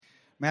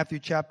Matthew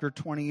chapter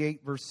 28,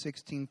 verse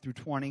 16 through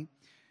 20.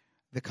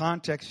 The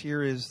context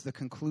here is the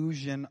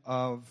conclusion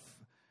of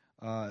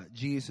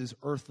Jesus'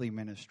 earthly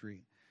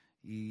ministry.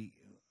 He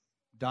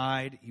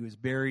died, he was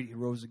buried, he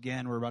rose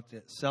again. We're about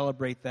to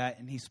celebrate that.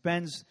 And he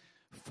spends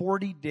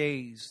 40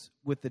 days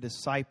with the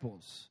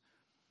disciples.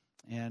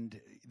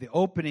 And the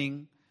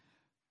opening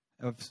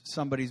of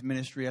somebody's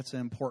ministry, that's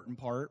an important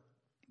part.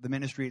 The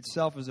ministry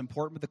itself is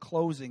important, but the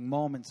closing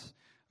moments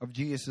of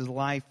Jesus'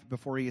 life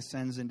before he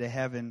ascends into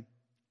heaven,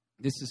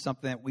 this is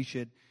something that we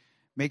should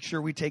make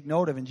sure we take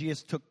note of. And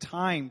Jesus took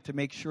time to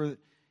make sure that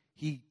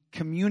he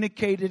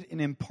communicated and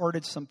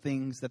imparted some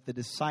things that the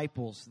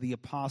disciples, the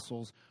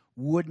apostles,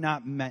 would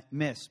not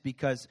miss,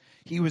 because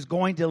he was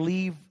going to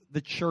leave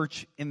the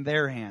church in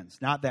their hands.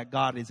 Not that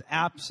God is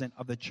absent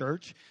of the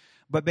church,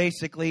 but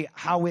basically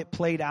how it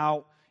played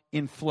out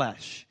in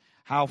flesh.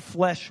 How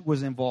flesh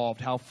was involved,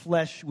 how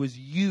flesh was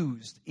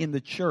used in the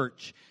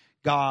church.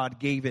 God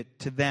gave it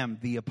to them,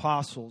 the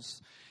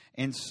apostles.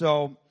 And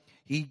so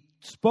he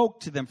spoke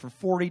to them for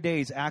 40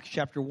 days. Acts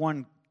chapter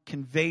 1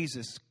 conveys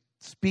this,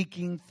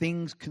 speaking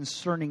things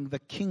concerning the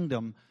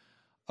kingdom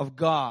of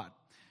God.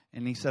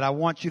 And he said, I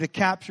want you to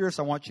capture this.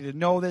 I want you to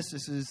know this.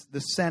 This is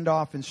the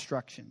send-off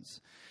instructions.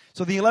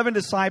 So the 11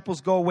 disciples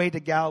go away to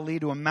Galilee,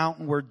 to a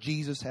mountain where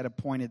Jesus had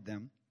appointed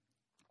them.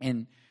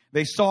 And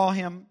they saw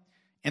him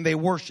and they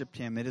worshiped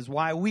him. It is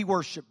why we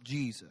worship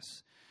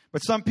Jesus. But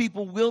some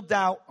people will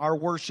doubt our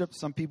worship.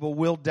 Some people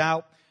will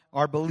doubt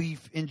our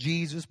belief in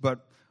Jesus.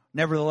 But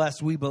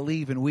nevertheless, we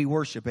believe and we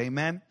worship.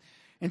 Amen.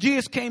 And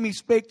Jesus came, he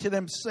spake to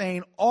them,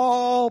 saying,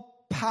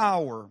 all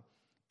power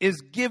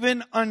is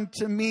given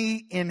unto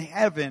me in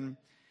heaven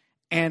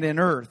and in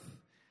earth.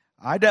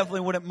 I definitely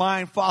wouldn't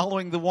mind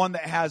following the one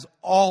that has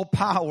all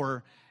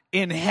power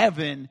in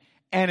heaven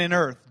and in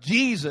earth.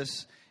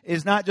 Jesus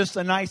is not just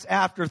a nice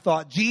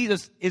afterthought.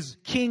 Jesus is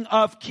King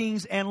of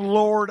kings and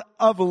Lord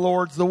of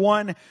lords. The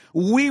one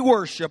we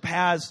worship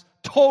has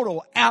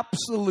total,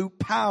 absolute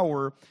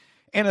power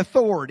and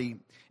authority.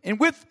 And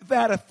with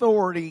that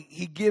authority,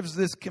 he gives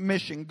this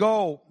commission.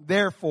 Go,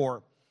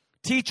 therefore,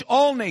 teach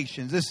all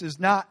nations. This is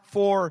not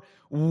for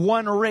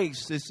one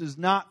race. This is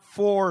not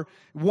for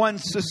one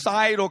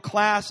societal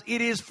class.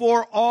 It is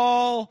for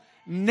all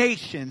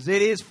nations.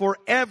 It is for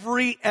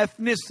every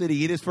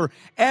ethnicity. It is for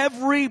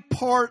every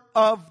part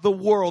of the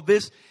world.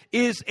 This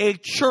is a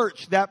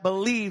church that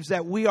believes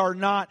that we are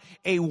not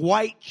a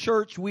white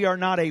church. We are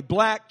not a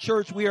black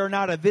church. We are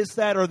not a this,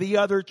 that, or the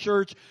other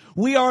church.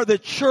 We are the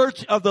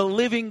church of the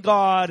living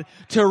God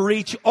to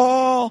reach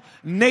all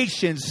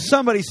nations.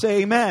 Somebody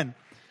say amen.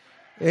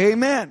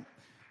 Amen.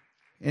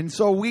 And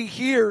so we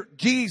hear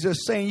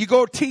Jesus saying, you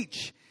go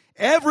teach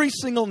every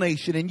single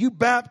nation and you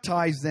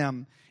baptize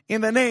them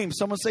in the name.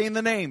 Someone say in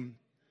the name.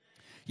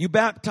 You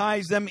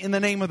baptize them in the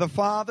name of the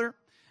Father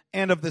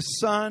and of the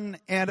Son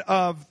and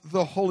of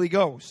the Holy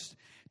Ghost,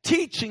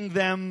 teaching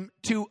them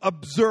to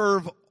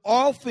observe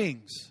all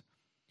things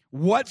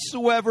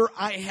whatsoever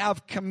I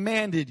have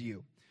commanded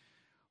you.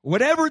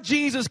 Whatever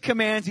Jesus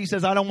commands, he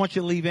says, I don't want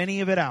you to leave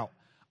any of it out.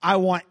 I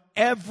want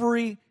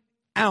every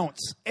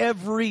ounce,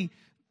 every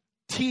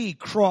T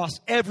crossed,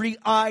 every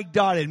I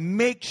dotted.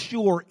 Make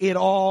sure it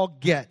all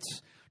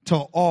gets to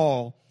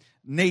all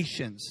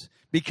nations,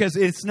 because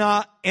it's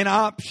not an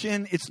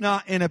option. It's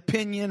not an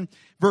opinion.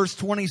 Verse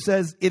 20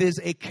 says it is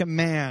a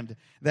command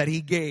that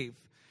he gave.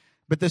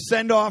 But the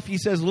send off, he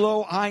says,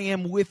 lo, I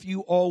am with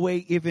you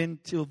always, even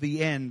till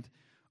the end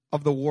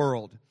of the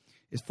world.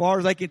 As far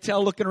as I can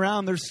tell, looking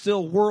around, there's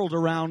still world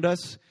around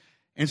us.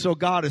 And so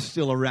God is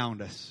still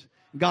around us.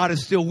 God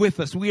is still with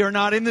us. We are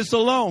not in this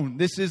alone.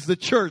 This is the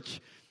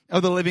church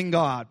of the living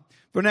God.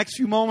 For the next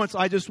few moments,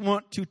 I just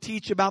want to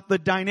teach about the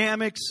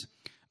dynamics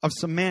of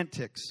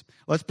semantics.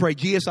 Let's pray.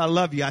 Jesus, I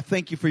love you. I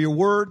thank you for your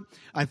word.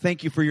 I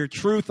thank you for your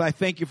truth. I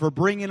thank you for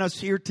bringing us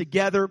here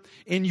together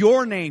in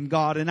your name,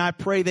 God. And I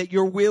pray that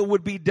your will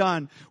would be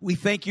done. We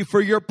thank you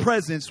for your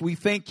presence. We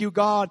thank you,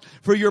 God,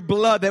 for your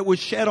blood that was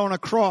shed on a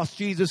cross,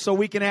 Jesus, so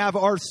we can have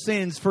our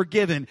sins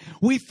forgiven.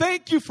 We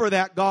thank you for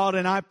that, God.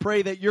 And I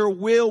pray that your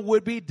will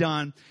would be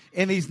done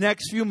in these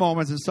next few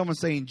moments. And someone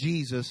say in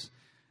Jesus'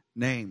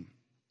 name.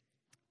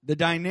 The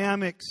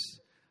dynamics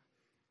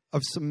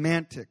of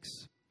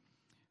semantics.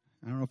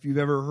 I don't know if you've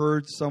ever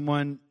heard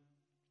someone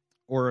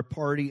or a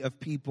party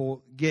of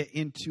people get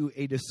into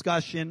a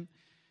discussion,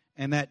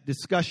 and that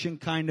discussion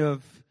kind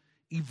of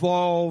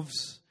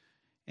evolves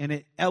and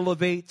it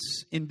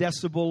elevates in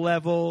decibel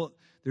level.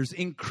 There's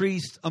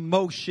increased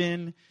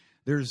emotion.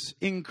 There's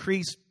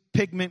increased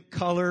pigment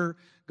color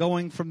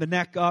going from the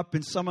neck up,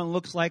 and someone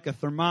looks like a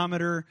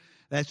thermometer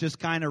that's just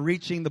kind of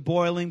reaching the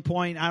boiling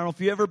point. I don't know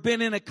if you've ever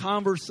been in a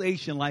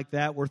conversation like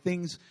that where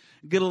things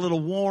get a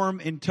little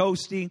warm and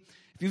toasty.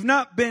 If you've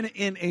not been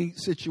in a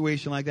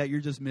situation like that,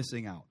 you're just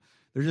missing out.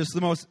 They're just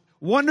the most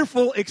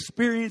wonderful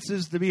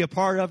experiences to be a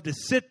part of, to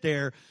sit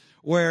there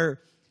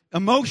where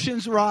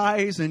emotions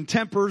rise and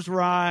tempers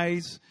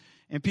rise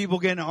and people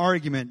get in an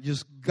argument.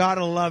 Just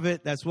gotta love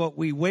it. That's what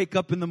we wake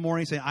up in the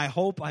morning saying, I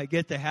hope I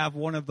get to have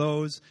one of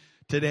those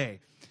today.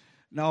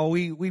 No,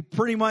 we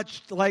pretty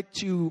much like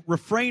to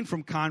refrain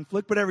from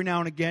conflict, but every now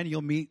and again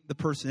you'll meet the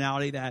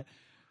personality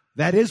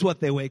that is what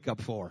they wake up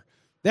for.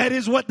 That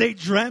is what they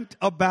dreamt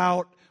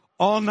about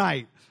all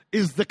night,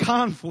 is the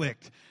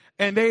conflict.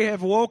 And they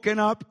have woken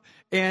up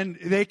and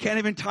they can't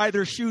even tie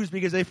their shoes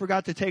because they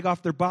forgot to take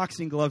off their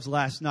boxing gloves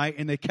last night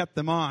and they kept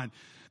them on.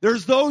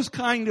 There's those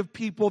kind of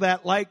people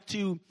that like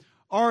to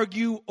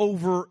argue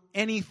over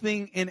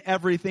anything and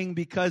everything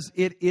because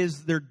it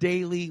is their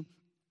daily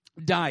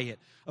diet.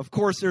 Of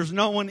course, there's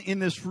no one in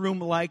this room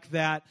like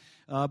that,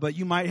 but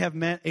you might have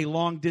met a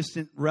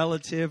long-distant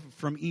relative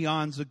from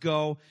eons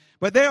ago.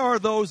 But there are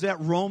those that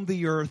roam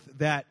the earth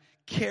that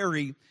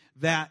carry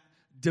that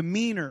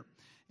demeanor.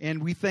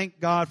 And we thank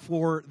God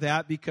for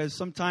that because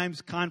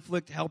sometimes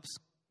conflict helps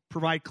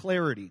provide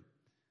clarity,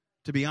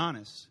 to be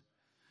honest.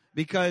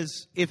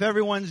 Because if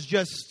everyone's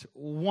just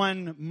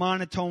one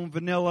monotone,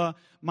 vanilla,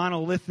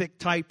 monolithic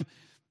type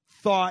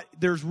thought,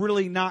 there's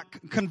really not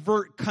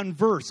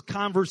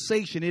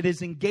conversation. It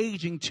is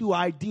engaging two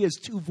ideas,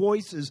 two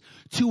voices,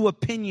 two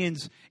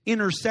opinions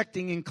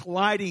intersecting and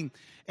colliding.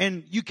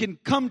 And you can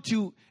come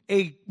to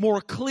a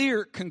more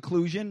clear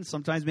conclusion,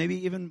 sometimes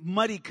maybe even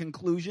muddy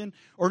conclusion,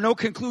 or no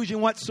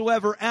conclusion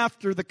whatsoever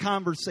after the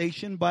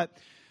conversation. But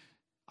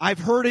I've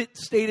heard it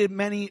stated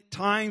many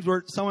times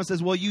where someone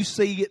says, well, you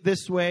see it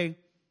this way,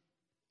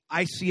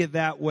 I see it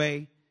that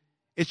way.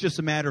 It's just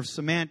a matter of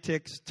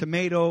semantics.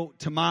 Tomato,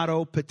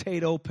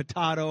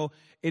 potato.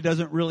 It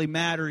doesn't really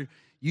matter.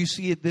 You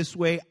see it this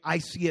way, I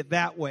see it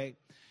that way.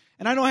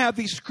 And I don't have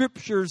these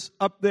scriptures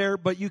up there,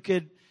 but you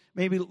could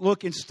maybe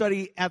look and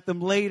study at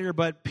them later.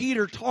 But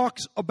Peter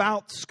talks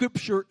about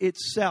Scripture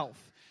itself.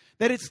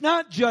 That it's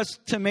not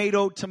just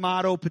tomato,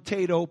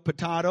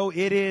 potato.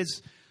 It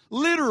is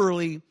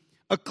literally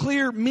a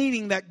clear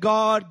meaning that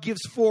God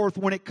gives forth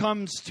when it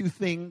comes to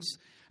things.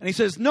 And he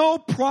says, no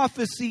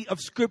prophecy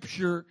of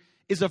Scripture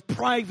is of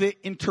private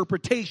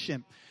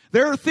interpretation.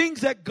 There are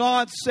things that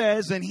God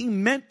says, and He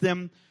meant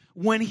them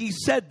when He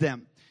said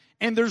them.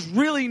 And there's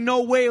really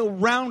no way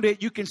around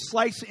it. You can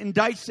slice and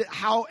dice it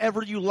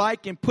however you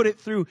like and put it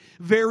through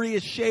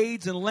various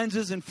shades and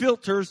lenses and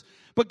filters.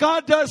 But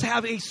God does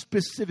have a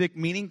specific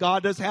meaning.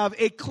 God does have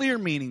a clear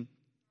meaning.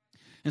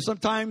 And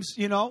sometimes,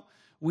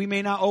 we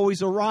may not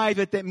always arrive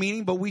at that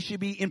meaning, but we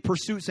should be in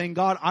pursuit saying,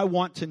 God, I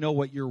want to know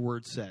what your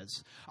word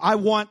says. I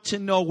want to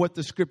know what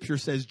the Scripture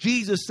says.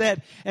 Jesus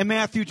said in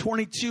Matthew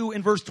 22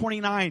 and verse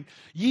 29,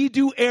 ye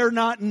do err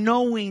not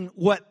knowing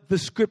what the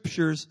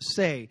Scriptures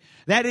say.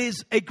 That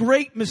is a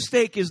great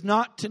mistake, is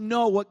not to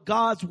know what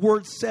God's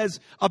word says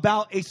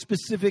about a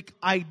specific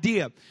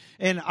idea.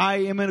 And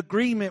I am in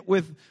agreement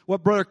with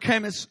what Brother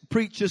Kemmis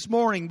preached this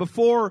morning.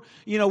 Before,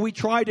 we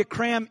try to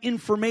cram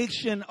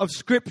information of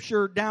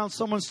Scripture down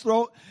someone's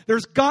throat,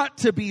 there's got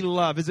to be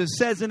love. As it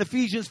says in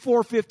Ephesians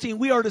 4:15,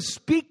 we are to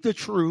speak the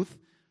truth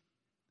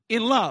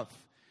in love.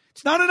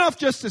 It's not enough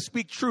just to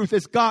speak truth.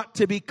 It's got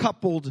to be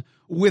coupled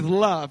with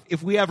love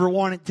if we ever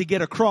want it to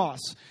get across.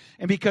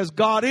 And because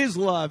God is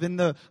love, and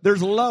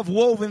there's love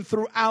woven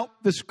throughout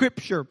the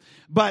Scripture.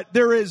 But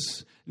there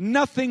is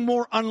nothing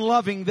more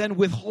unloving than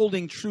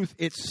withholding truth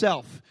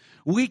itself.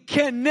 We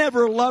can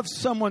never love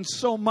someone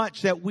so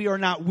much that we are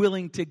not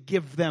willing to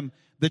give them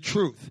the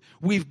truth.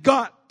 We've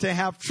got to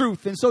have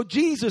truth. And so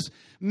Jesus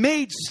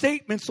made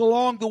statements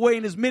along the way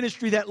in His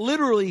ministry that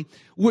literally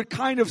would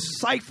kind of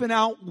siphon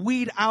out,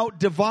 weed out,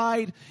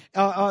 divide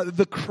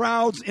the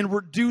crowds and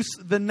reduce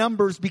the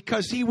numbers,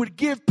 because He would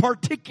give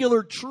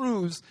particular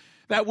truths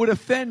that would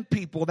offend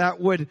people, that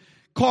would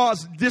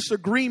cause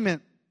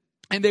disagreement,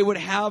 and they would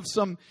have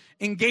some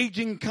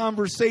engaging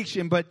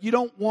conversation. But you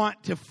don't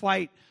want to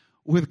fight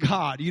with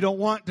God. You don't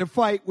want to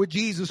fight with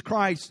Jesus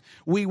Christ.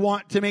 We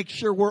want to make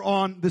sure we're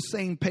on the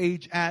same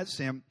page as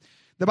Him.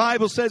 The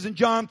Bible says in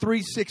John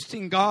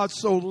 3:16, God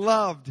so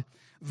loved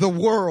the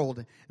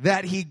world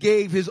that He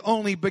gave His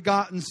only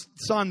begotten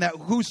Son, that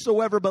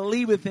whosoever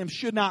believeth Him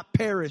should not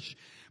perish,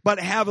 but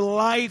have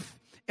life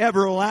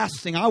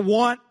everlasting. I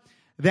want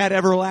that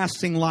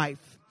everlasting life.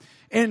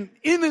 And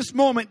in this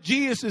moment,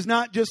 Jesus is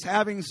not just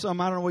having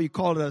some, I don't know what you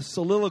call it, a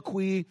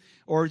soliloquy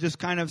or just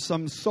kind of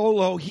some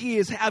solo. He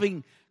is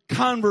having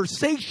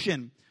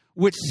conversation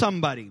with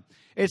somebody.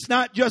 It's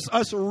not just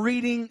us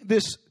reading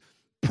this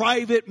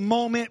private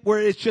moment where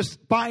it's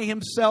just by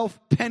Himself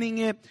penning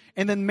it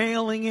and then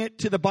mailing it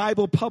to the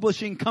Bible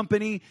publishing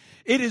company.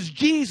 It is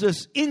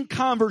Jesus in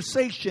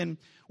conversation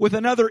with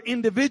another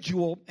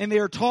individual, and they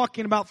are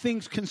talking about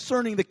things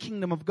concerning the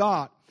kingdom of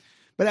God.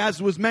 But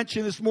as was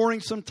mentioned this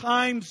morning,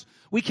 sometimes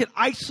we can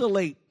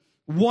isolate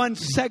one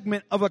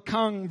segment of a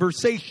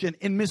conversation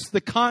and miss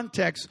the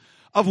context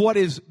of what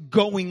is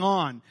going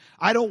on.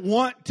 I don't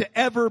want to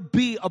ever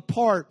be a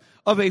part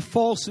of a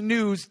false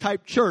news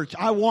type church.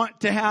 I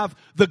want to have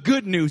the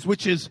good news,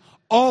 which is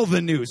all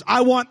the news.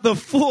 I want the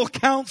full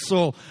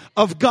counsel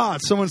of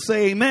God. Someone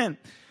say amen.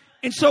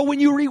 And so when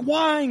you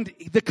rewind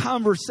the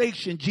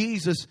conversation,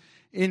 Jesus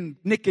in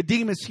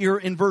Nicodemus here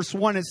in verse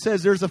 1, it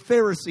says there's a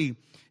Pharisee.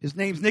 His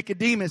name's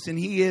Nicodemus, and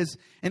he is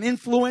an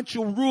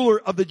influential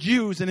ruler of the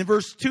Jews. And in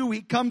verse 2,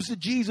 he comes to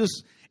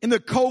Jesus in the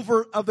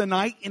covert of the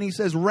night, and he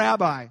says,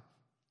 Rabbi,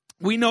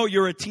 we know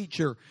you're a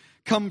teacher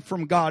come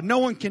from God. No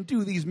one can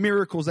do these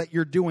miracles that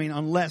you're doing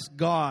unless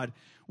God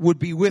would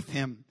be with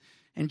him.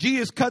 And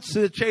Jesus cuts to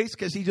the chase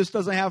because he just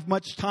doesn't have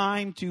much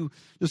time to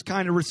just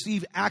kind of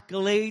receive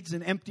accolades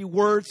and empty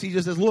words. He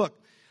just says, look,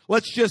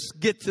 let's just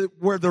get to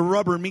where the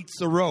rubber meets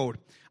the road.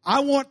 I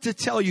want to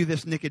tell you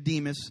this,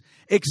 Nicodemus,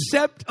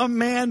 except a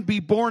man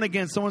be born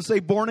again. Someone say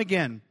born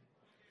again.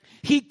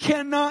 He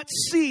cannot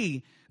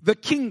see the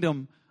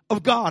kingdom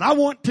of God. I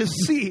want to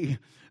see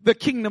the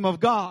kingdom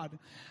of God.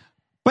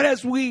 But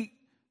as we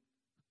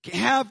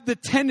have the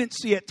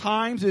tendency at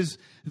times is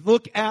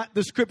look at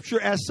the scripture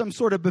as some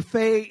sort of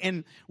buffet,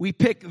 and we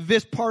pick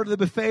this part of the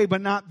buffet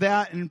but not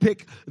that, and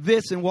pick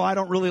this, and well, I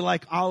don't really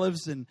like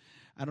olives, and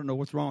I don't know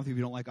what's wrong with you if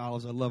you don't like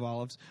olives. I love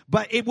olives.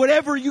 But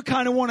whatever you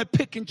kind of want to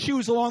pick and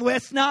choose along the way,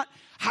 that's not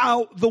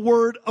how the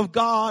Word of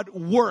God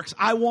works.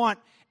 I want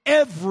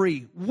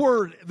every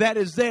word that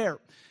is there.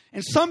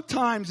 And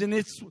sometimes, and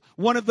it's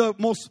one of the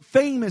most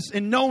famous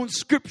and known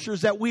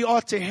scriptures that we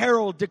ought to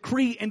herald,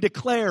 decree, and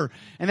declare.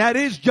 And that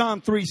is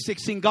John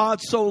 3:16.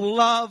 God so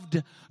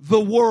loved the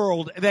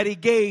world that he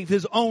gave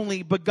his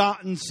only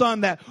begotten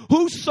Son, that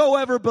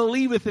whosoever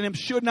believeth in him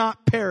should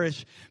not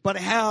perish, but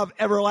have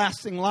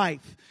everlasting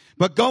life.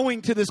 But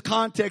going to this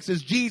context,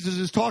 as Jesus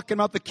is talking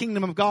about the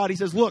kingdom of God, he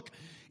says, look,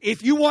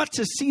 if you want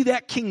to see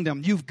that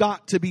kingdom, you've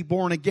got to be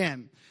born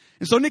again.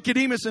 And so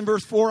Nicodemus in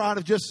verse 4, out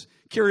of just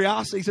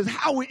curiosity, says,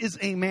 how is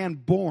a man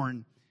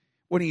born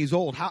when he's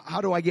old?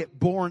 How do I get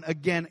born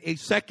again a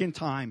second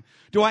time?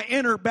 Do I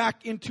enter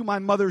back into my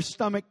mother's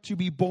stomach to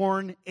be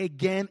born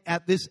again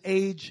at this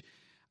age?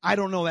 I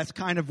don't know. That's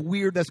kind of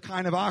weird. That's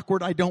kind of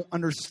awkward. I don't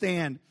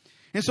understand.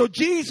 And so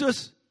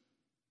Jesus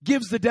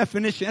gives the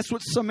definition. That's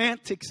what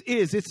semantics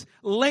is. It's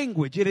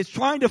language. It is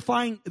trying to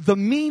find the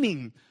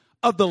meaning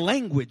of the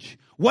language.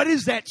 What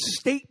does that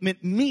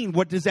statement mean?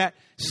 What does that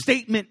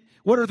statement,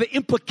 what are the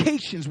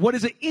implications? What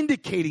is it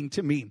indicating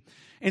to me?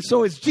 And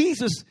so as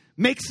Jesus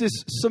makes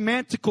this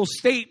semantical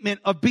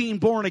statement of being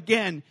born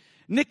again,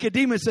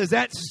 Nicodemus says,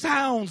 that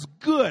sounds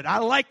good. I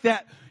like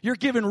that. You're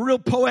giving real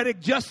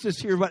poetic justice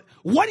here. But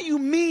what do you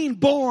mean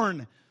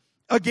born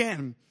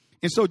again?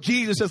 And so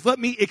Jesus says, let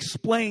me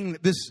explain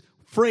this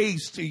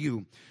phrase to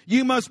you.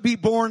 You must be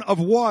born of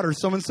water.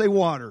 Someone say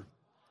water.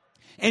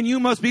 And you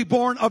must be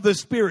born of the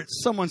Spirit.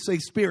 Someone say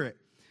Spirit.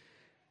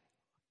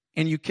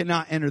 And you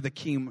cannot enter the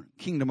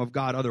kingdom of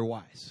God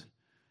otherwise.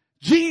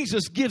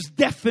 Jesus gives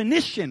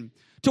definition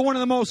to one of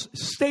the most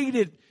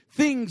stated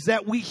things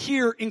that we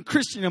hear in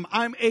Christendom.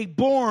 I'm a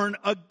born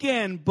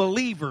again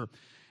believer.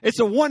 It's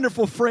a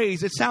wonderful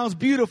phrase. It sounds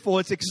beautiful.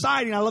 It's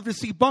exciting. I love to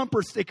see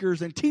bumper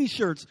stickers and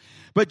t-shirts.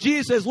 But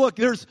Jesus says, look,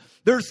 there's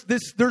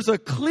a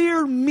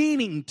clear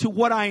meaning to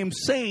what I am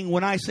saying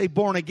when I say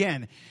born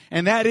again.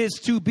 And that is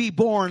to be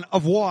born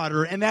of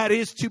water. And that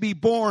is to be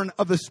born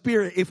of the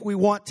Spirit if we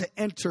want to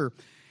enter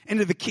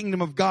into the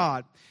kingdom of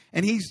God.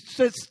 And he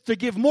says to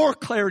give more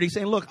clarity,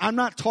 saying, look, I'm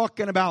not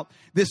talking about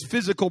this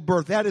physical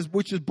birth. That is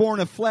which is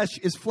born of flesh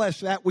is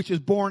flesh. That which is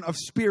born of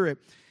spirit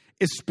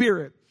is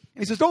spirit.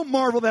 And he says, don't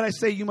marvel that I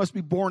say you must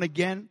be born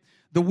again.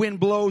 The wind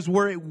blows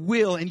where it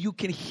will, and you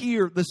can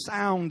hear the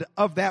sound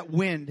of that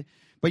wind.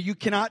 But you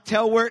cannot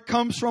tell where it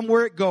comes from,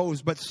 where it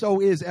goes. But so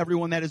is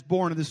everyone that is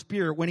born of the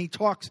Spirit. When he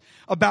talks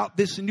about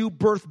this new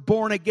birth,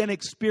 born again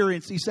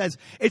experience, he says,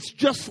 it's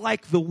just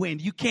like the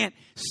wind. You can't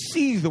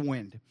see the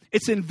wind.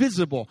 It's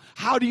invisible.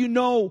 How do you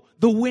know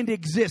the wind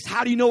exists?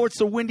 How do you know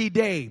it's a windy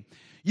day?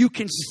 You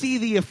can see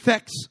the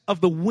effects of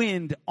the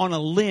wind on a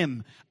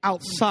limb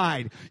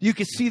outside. You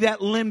can see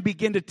that limb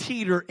begin to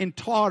teeter and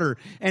totter.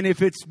 And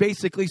if it's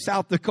basically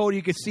South Dakota,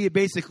 you can see it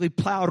basically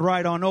plowed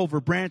right on over,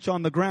 branch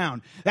on the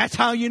ground. That's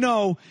how you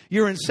know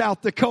you're in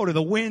South Dakota.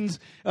 The winds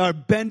are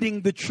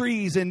bending the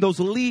trees and those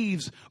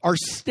leaves are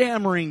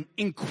stammering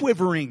and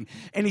quivering.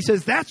 And he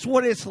says that's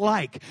what it's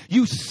like.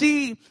 You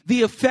see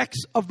the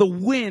effects of the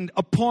wind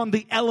upon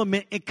the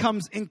element it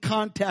comes in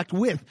contact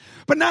with.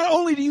 But not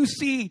only do you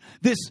see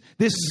this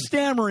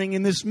stammering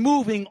and this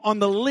moving on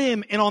the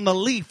limb and on the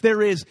leaf,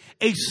 there is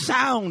a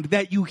sound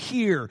that you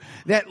hear.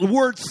 That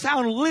word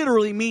sound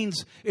literally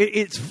means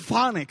it's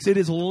phonics. It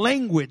is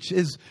language.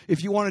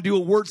 If you want to do a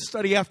word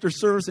study after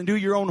service and do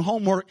your own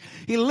homework,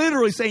 he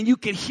literally saying you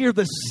can hear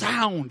the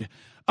sound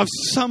of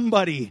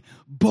somebody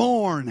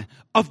born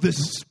of the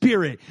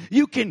Spirit.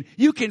 You can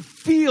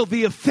feel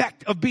the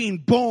effect of being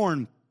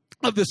born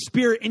of the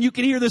Spirit, and you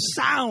can hear the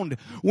sound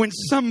when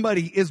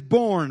somebody is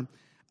born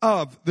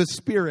of the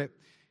Spirit.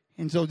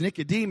 And so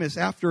Nicodemus,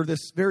 after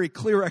this very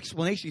clear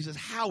explanation, he says,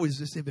 how is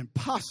this even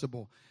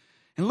possible?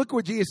 And look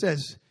what Jesus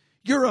says.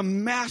 You're a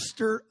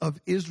master of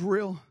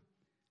Israel,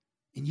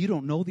 and you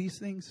don't know these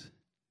things?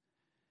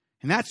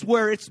 And that's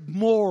where it's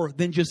more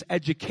than just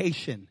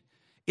education.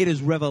 It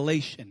is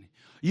revelation.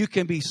 you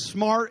can be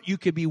smart, you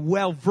can be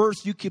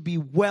well-versed, you can be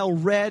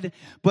well-read,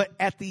 but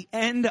at the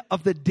end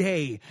of the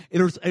day,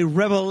 there's a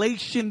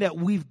revelation that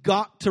we've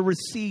got to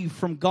receive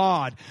from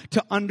God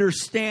to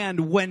understand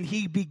when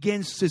He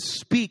begins to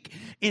speak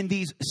in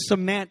these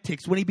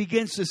semantics, when He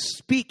begins to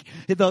speak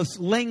in the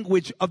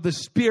language of the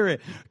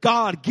Spirit.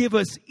 God, give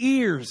us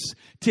ears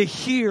to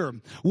hear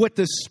what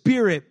the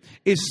Spirit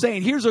is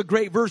saying. Here's a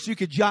great verse you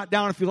could jot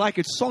down if you like.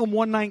 It's Psalm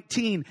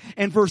 119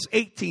 and verse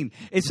 18.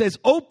 It says,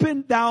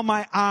 "Open thou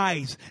my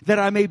eyes, that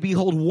I may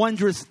behold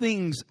wondrous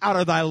things out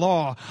of thy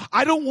law."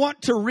 I don't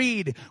want to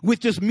read with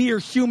just mere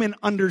human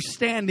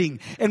understanding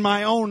and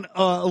my own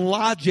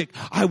logic.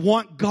 I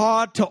want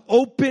God to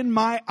open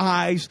my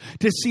eyes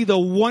to see the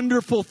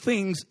wonderful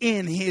things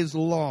in His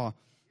law.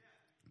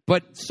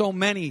 But so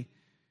many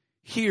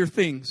hear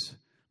things,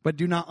 but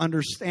do not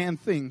understand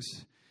things.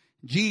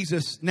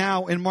 Jesus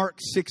now in Mark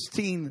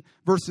 16,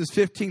 verses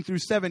 15 through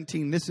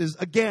 17. This is,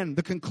 again,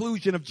 the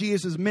conclusion of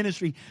Jesus'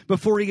 ministry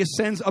before He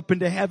ascends up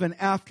into heaven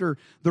after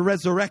the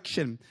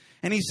resurrection.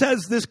 And He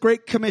says this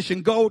great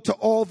commission, go to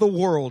all the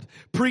world,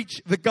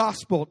 preach the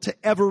gospel to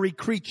every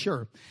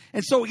creature.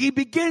 And so He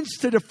begins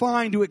to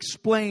define, to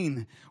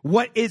explain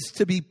what is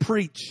to be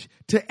preached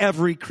to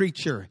every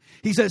creature.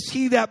 He says,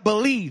 he that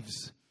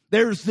believes,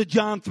 there's the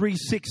John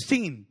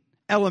 3:16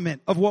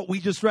 element of what we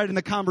just read in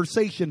the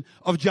conversation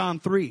of John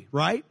 3,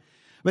 right?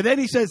 But then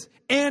He says,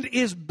 and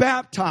is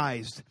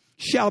baptized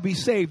shall be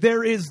saved.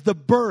 There is the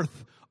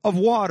birth of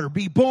water.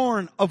 Be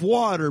born of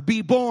water.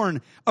 Be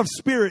born of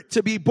Spirit,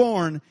 to be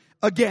born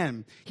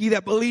again. He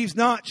that believes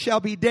not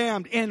shall be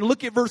damned. And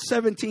look at verse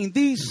 17.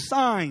 These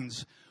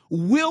signs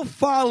will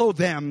follow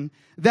them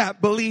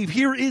that believe.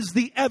 Here is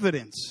the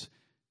evidence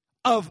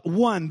of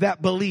one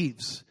that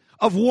believes,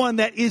 of one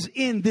that is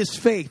in this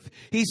faith.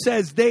 He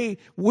says, they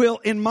will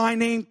in my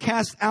name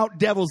cast out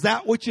devils.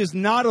 That which is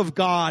not of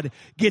God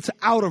gets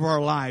out of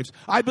our lives.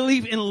 I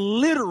believe in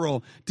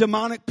literal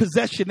demonic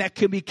possession that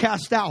can be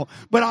cast out.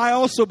 But I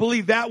also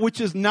believe that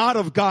which is not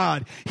of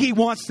God, He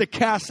wants to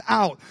cast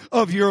out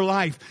of your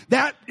life.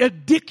 That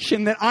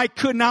addiction that I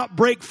could not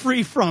break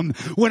free from,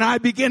 when I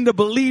begin to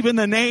believe in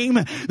the name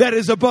that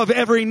is above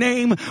every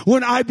name,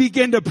 when I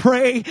begin to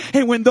pray,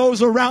 and when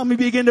those around me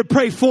begin to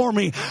pray for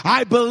me,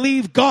 I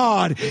believe God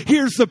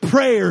hears the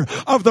prayer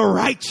of the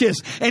righteous,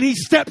 and He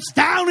steps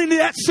down into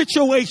that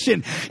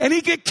situation and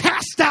He can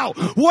cast out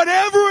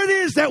whatever it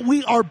is that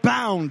we are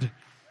bound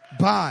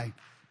by.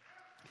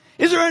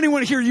 Is there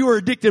anyone here, you are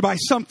addicted by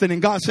something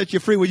and God set you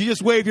free? Would you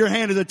just wave your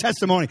hand as a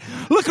testimony?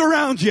 Look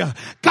around you.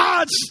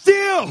 God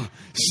still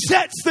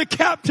sets the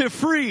captive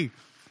free.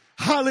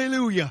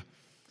 Hallelujah.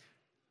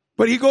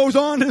 But He goes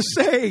on to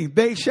say,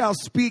 they shall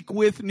speak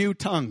with new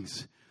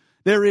tongues.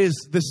 There is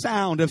the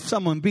sound of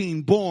someone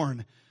being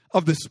born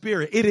of the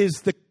Spirit. It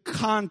is the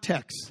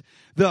context,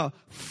 the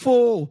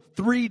full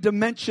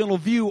three-dimensional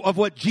view of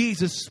what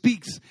Jesus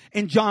speaks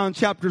in John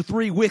chapter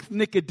 3 with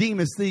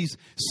Nicodemus. These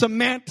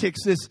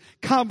semantics, this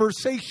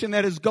conversation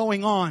that is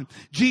going on.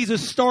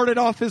 Jesus started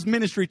off His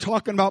ministry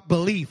talking about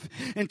belief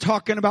and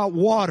talking about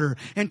water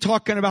and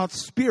talking about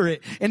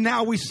Spirit. And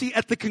now we see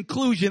at the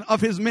conclusion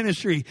of His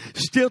ministry,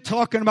 still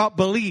talking about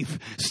belief,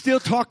 still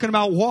talking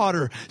about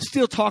water,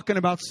 still talking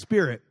about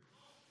Spirit.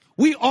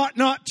 We ought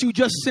not to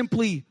just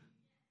simply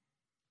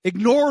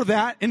ignore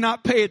that and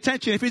not pay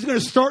attention. If He's going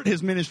to start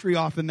His ministry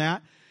off in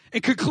that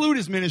and conclude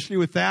His ministry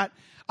with that,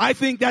 I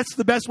think that's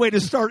the best way to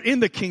start in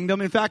the kingdom.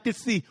 In fact,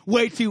 it's the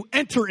way to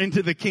enter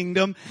into the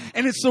kingdom.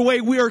 And it's the way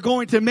we are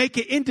going to make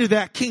it into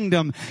that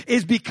kingdom,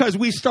 is because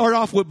we start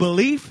off with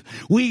belief.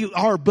 We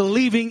are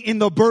believing in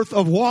the birth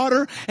of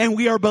water, and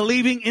we are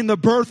believing in the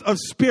birth of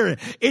Spirit.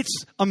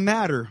 It's a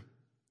matter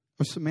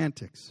of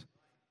semantics.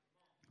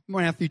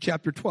 Matthew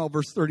chapter 12,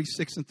 verse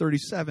 36 and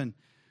 37.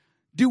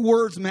 Do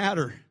words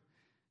matter?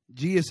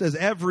 Jesus says,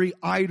 every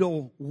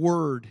idle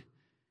word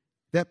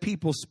that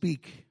people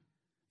speak,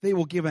 they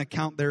will give an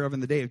account thereof in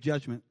the day of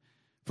judgment.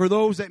 For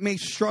those that may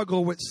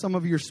struggle with some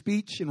of your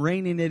speech and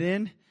reining it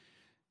in,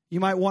 you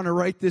might want to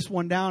write this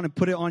one down and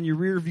put it on your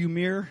rear view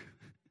mirror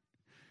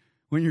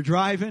when you're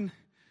driving.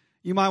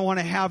 You might want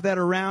to have that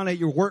around at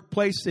your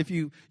workplace if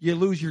you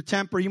lose your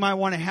temper. You might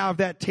want to have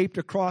that taped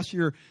across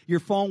your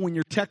phone when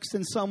you're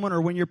texting someone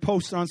or when you're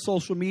posting on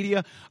social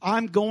media.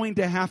 I'm going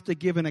to have to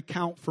give an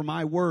account for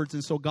my words.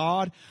 And so,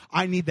 God,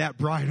 I need that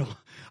bridle.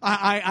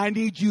 I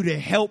need you to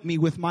help me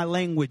with my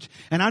language.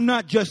 And I'm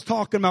not just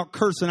talking about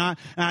cursing.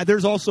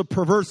 There's also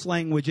perverse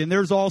language, and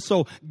there's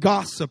also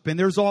gossip, and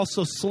there's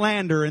also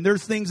slander, and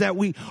there's things that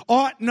we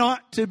ought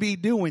not to be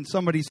doing.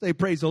 Somebody say,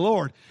 praise the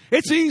Lord.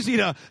 It's easy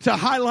to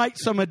highlight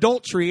some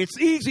adultery. It's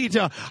easy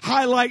to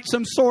highlight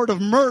some sort of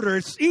murder.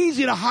 It's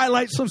easy to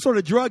highlight some sort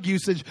of drug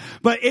usage,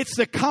 but it's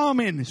the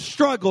common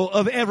struggle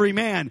of every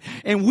man.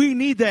 And we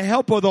need the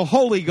help of the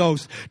Holy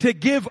Ghost to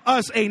give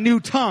us a new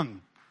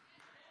tongue.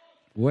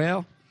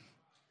 Well,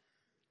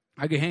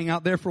 I could hang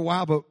out there for a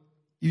while, but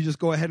you just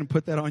go ahead and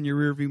put that on your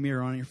rearview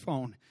mirror on your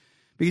phone.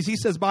 Because He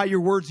says, by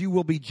your words you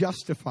will be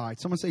justified.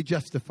 Someone say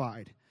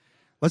justified.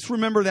 Let's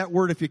remember that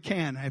word if you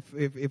can,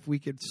 if we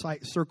could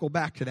circle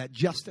back to that,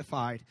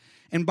 justified.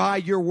 And by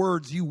your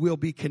words you will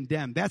be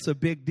condemned. That's a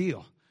big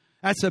deal.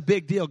 That's a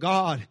big deal.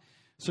 God,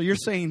 so you're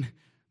saying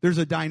there's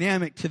a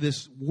dynamic to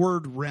this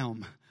word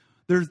realm.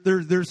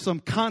 There's some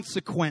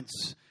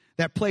consequence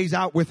that plays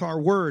out with our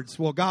words.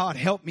 Well, God,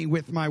 help me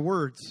with my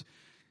words.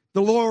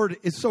 The Lord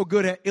is so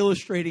good at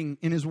illustrating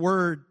in His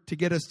Word to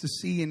get us to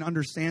see and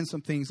understand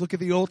some things. Look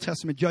at the Old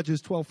Testament,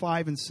 Judges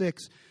 12:5 and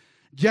 6.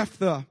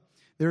 Jephthah,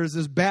 there is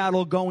this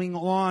battle going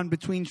on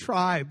between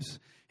tribes.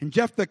 And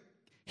Jephthah,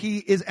 he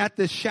is at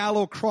the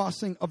shallow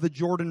crossing of the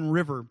Jordan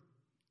River.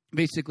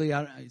 Basically,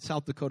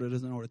 South Dakota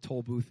doesn't know what a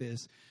toll booth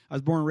is. I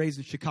was born and raised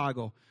in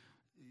Chicago.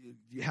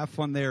 You have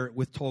fun there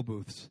with toll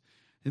booths.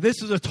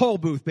 This is a toll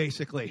booth,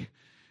 basically.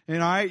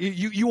 And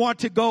you want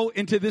to go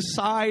into this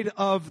side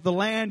of the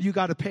land, you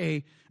got to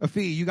pay a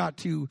fee. You got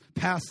to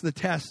pass the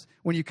test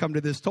when you come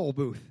to this toll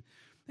booth.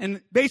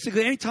 And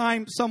basically,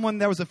 anytime someone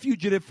that was a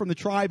fugitive from the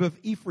tribe of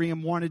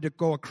Ephraim wanted to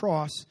go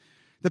across,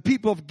 the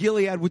people of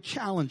Gilead would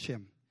challenge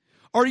him.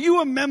 Are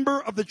you a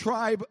member of the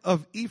tribe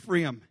of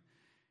Ephraim?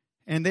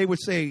 And they would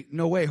say,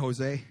 no way,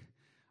 Jose.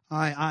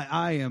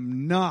 I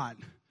am not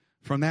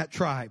from that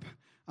tribe.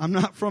 I'm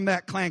not from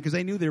that clan, because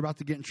they knew they were about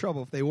to get in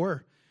trouble if they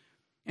were.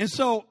 And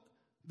so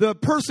the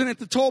person at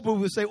the toll booth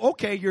would say,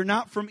 okay, you're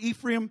not from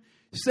Ephraim,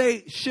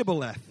 say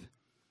Shibboleth.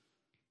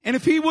 And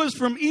if he was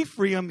from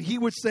Ephraim, he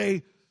would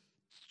say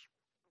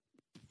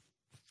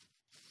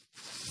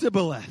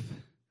Sibboleth.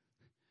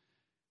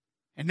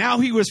 And now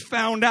he was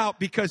found out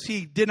because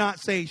he did not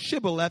say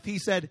Shibboleth, he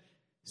said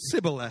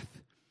Sibboleth.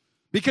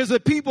 Because the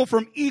people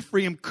from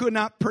Ephraim could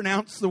not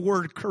pronounce the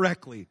word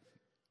correctly.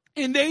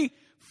 And they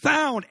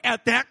found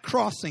at that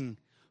crossing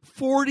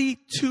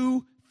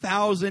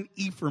 42,000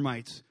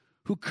 Ephraimites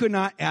who could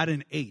not add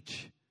an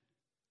H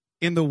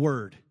in the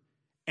word,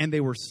 and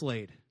they were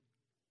slayed.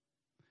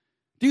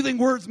 Do you think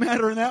words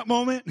matter in that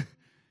moment?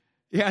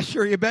 Yeah,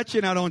 sure, you bet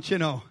you now, don't you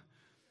know?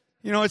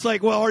 You know, it's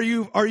like, well, are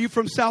you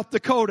from South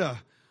Dakota?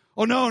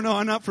 Oh, no,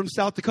 I'm not from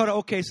South Dakota.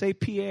 Okay, say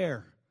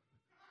Pierre.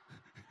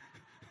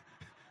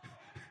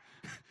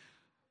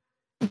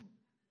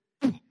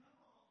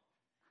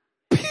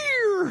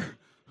 Pierre.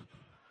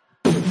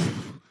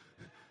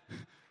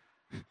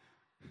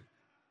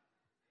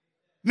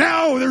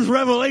 Now there's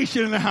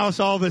revelation in the house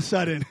all of a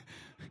sudden.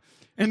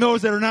 And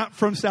those that are not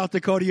from South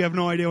Dakota, you have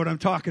no idea what I'm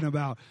talking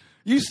about.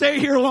 You stay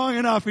here long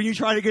enough and you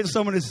try to get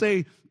someone to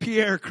say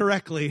Pierre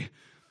correctly.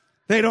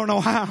 They don't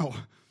know how.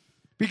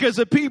 Because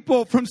the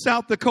people from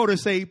South Dakota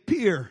say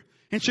pier.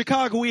 In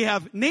Chicago, we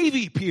have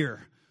Navy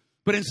Pier.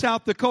 But in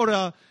South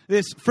Dakota,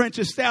 this French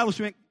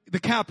establishment, the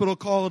capital,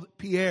 called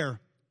Pierre.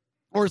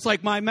 Or it's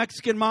like my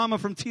Mexican mama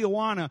from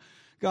Tijuana.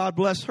 God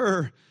bless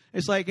her.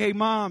 It's like, hey,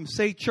 Mom,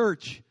 say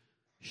church.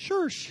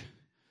 Church.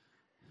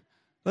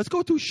 Let's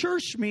go to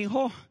church,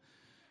 mijo.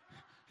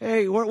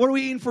 Hey, what are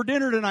we eating for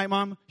dinner tonight,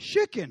 Mom?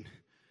 Chicken.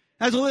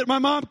 My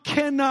mom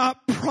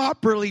cannot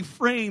properly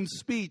frame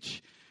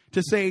speech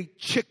to say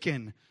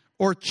chicken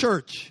or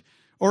church,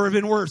 or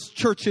even worse,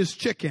 church is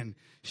chicken.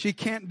 She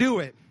can't do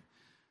it.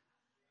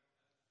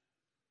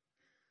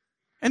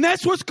 And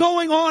that's what's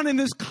going on in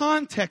this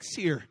context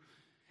here.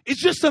 It's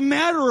just a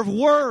matter of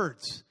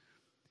words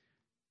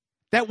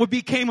that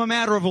became a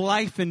matter of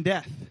life and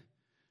death.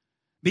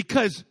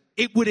 Because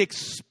it would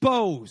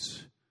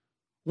expose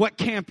what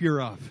camp you're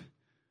of,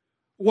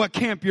 what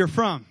camp you're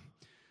from.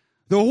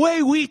 The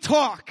way we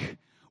talk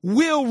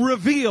will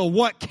reveal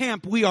what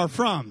camp we are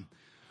from.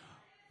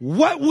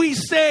 What we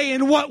say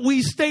and what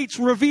we state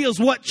reveals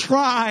what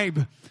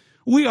tribe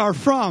we are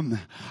from.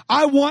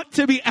 I want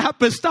to be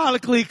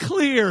apostolically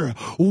clear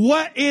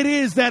what it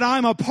is that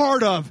I'm a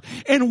part of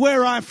and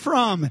where I'm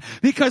from,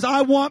 because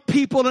I want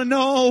people to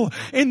know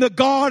in the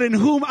God in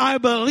whom I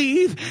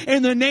believe,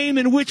 in the name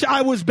in which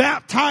I was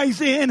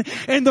baptized in,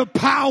 and the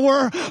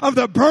power of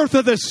the birth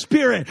of the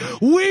Spirit.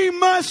 We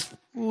must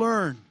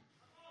learn.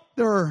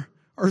 There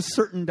are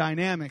certain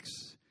dynamics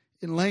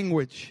in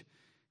language.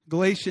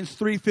 Galatians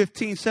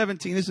 3:15,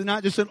 17. This is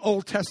not just an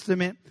Old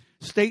Testament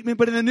statement,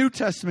 but in the New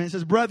Testament it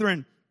says,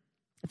 brethren,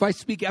 if I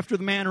speak after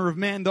the manner of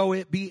man, though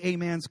it be a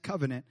man's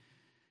covenant,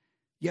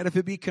 yet if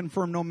it be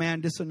confirmed, no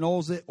man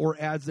disannuls it or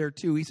adds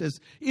thereto. He says,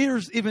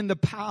 here's even the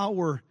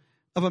power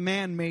of a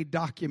man-made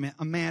document,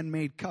 a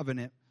man-made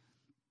covenant.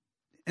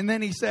 And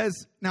then he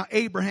says, now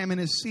Abraham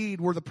and his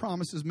seed were the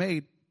promises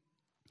made.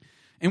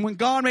 And when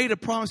God made a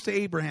promise to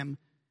Abraham,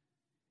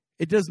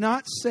 it does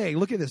not say,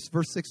 look at this,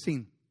 verse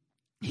 16.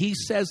 He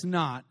says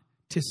not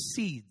to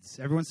seeds.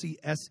 Everyone see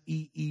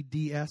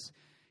S-E-E-D-S?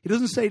 He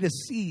doesn't say to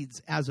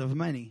seeds as of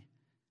many,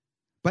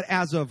 but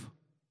as of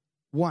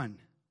one.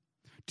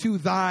 To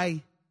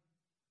thy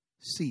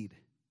seed,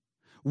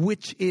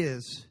 which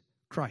is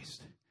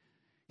Christ.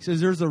 He says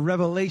there's a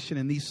revelation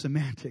in these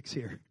semantics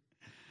here.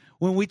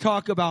 When we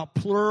talk about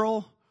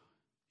plural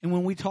and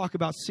when we talk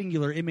about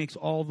singular, it makes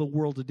all the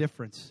world a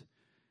difference.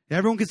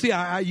 Everyone can see,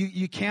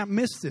 you can't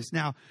miss this.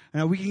 Now,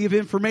 we can give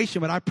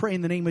information, but I pray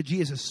in the name of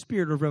Jesus, a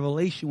spirit of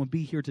revelation will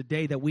be here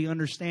today, that we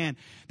understand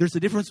there's a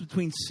difference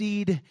between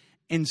seed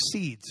and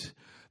seeds.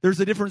 There's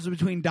a difference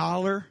between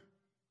dollar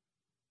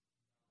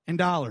and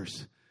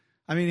dollars.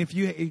 I mean, if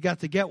you got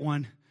to get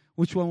one,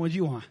 which one would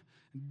you want?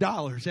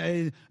 Dollars.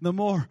 The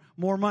more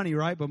money,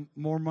 right? But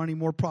more money,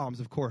 more problems,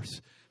 of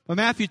course. But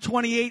Matthew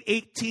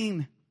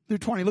 28:18 through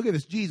 20. Look at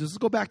this. Jesus. Let's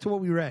go back to what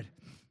we read.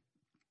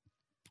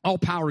 All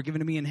power given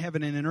to me in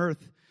heaven and in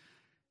earth.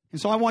 And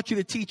so I want you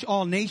to teach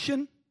all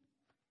nation.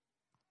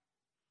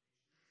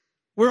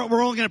 We're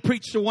only going to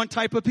preach to one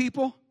type of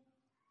people?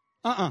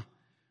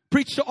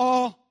 Preach to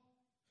all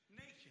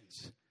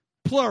nations.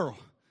 Plural.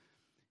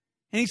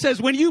 And he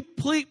says, when you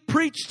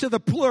preach to the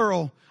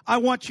plural, I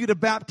want you to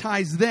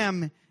baptize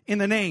them in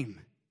the name.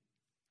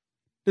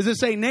 Does it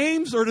say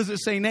names or does it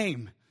say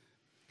name?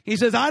 He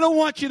says, I don't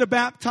want you to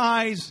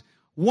baptize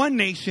one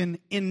nation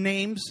in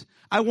names.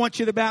 I want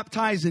you to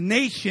baptize the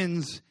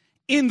nations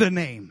in the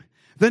name.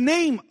 The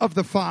name of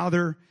the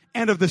Father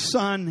and of the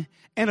Son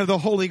and of the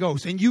Holy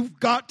Ghost. And you've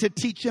got to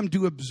teach them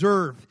to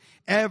observe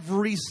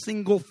every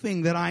single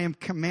thing that I am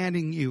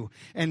commanding you.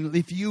 And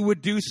if you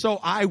would do so,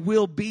 I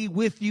will be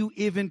with you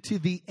even to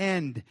the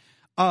end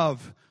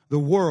of the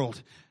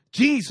world.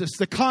 Jesus,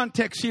 the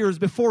context here is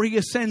before he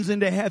ascends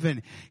into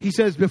heaven. He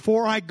says,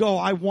 before I go,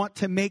 I want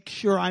to make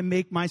sure I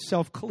make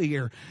myself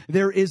clear.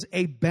 There is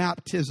a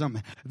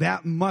baptism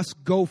that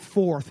must go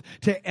forth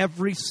to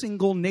every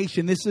single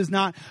nation. This is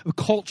not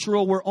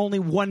cultural. We're only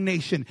one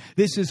nation.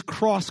 This is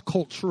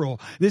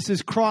cross-cultural. This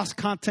is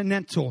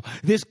cross-continental.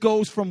 This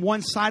goes from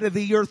one side of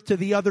the earth to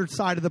the other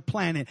side of the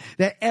planet.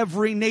 That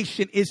every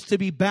nation is to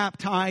be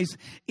baptized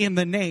in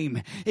the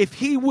name. If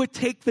he would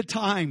take the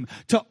time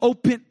to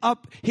open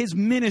up his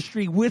ministry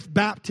with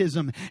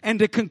baptism and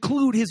to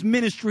conclude his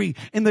ministry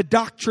in the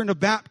doctrine of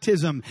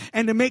baptism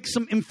and to make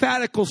some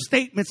emphatical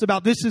statements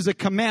about this is a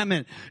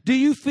commandment, do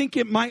you think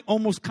it might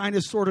almost kind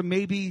of sort of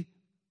maybe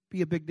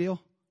be a big deal?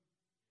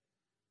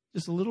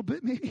 Just a little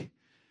bit maybe?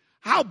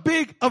 How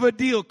big of a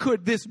deal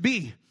could this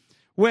be?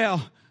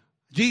 Well,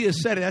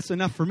 Jesus said it. That's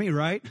enough for me,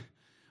 right?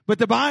 But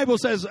the Bible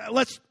says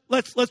let's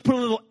put a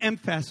little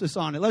emphasis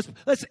on it.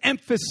 Let's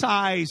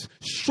emphasize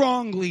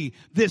strongly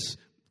this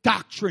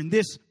doctrine,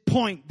 this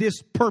point,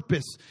 this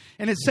purpose.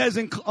 And it says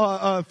in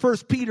 1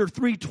 Peter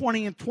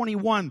 3:20 and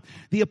 21,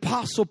 the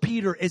Apostle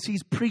Peter, as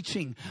he's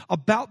preaching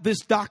about this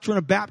doctrine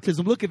of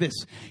baptism, look at this.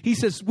 He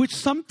says, which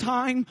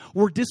sometime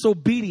were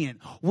disobedient,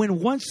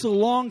 when once the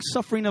long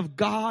suffering of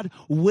God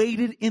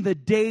waited in the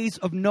days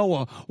of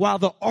Noah, while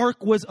the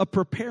ark was a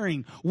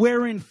preparing,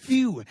 wherein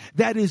few,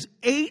 that is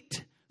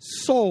 8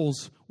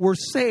 souls, were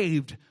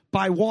saved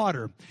by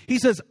water. He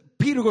says,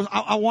 Peter goes,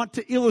 I want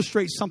to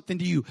illustrate something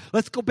to you.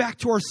 Let's go back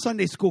to our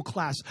Sunday school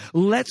class.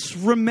 Let's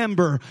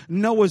remember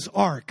Noah's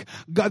ark.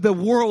 God, the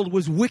world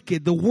was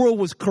wicked. The world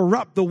was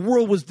corrupt. The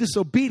world was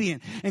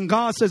disobedient. And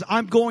God says,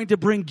 I'm going to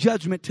bring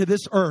judgment to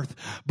this earth.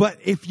 But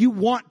if you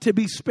want to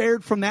be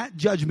spared from that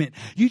judgment,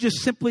 you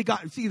just simply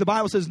see, the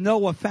Bible says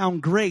Noah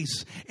found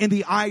grace in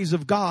the eyes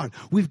of God.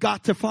 We've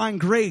got to find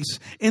grace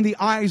in the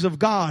eyes of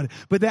God.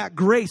 But that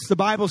grace, the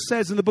Bible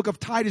says in the book of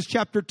Titus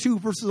chapter 2,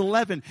 verses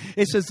 11,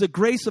 it says, the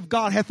grace of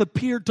God hath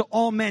appeared to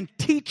all men,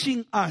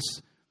 teaching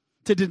us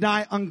to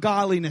deny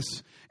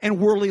ungodliness and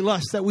worldly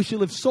lust, that we should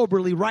live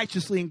soberly,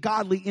 righteously, and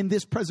godly in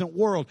this present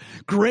world.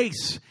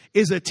 Grace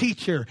is a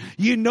teacher.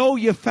 You know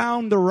you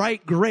found the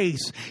right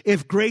grace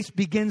if grace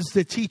begins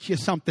to teach you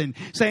something.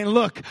 Saying,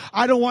 look,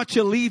 I don't want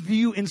you to leave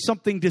you in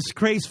something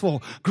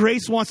disgraceful.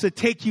 Grace wants to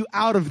take you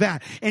out of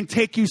that and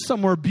take you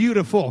somewhere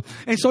beautiful.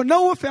 And so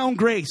Noah found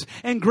grace,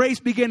 and grace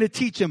began to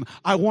teach him,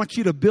 I want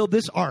you to build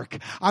this ark.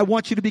 I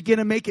want you to begin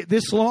to make it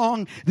this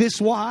long,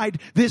 this wide,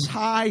 this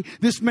high,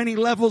 this many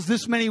levels,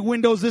 this many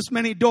windows, this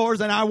many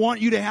doors, and I want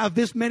you to have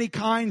this many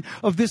kind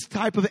of this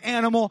type of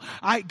animal.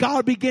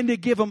 God began to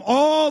give him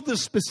all the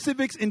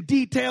specifics and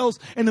details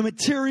and the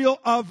material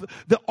of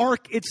the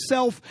ark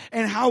itself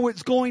and how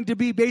it's going to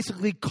be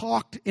basically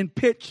caulked and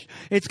pitched.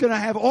 It's going to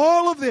have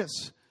all of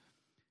this.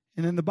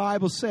 And then the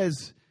Bible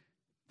says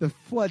the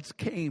floods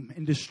came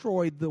and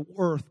destroyed the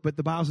earth, but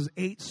the Bible says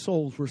 8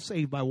 souls were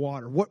saved by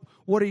water.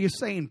 What are you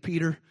saying,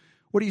 Peter?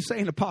 What are you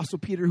saying, Apostle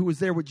Peter, who was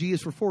there with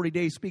Jesus for 40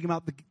 days speaking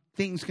about the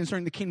things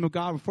concerning the kingdom of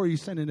God before you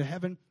ascend into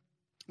heaven?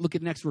 Look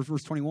at next verse,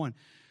 verse 21.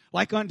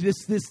 Like unto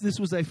this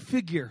was a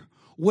figure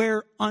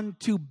where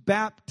unto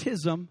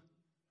baptism,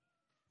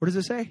 what does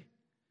it say?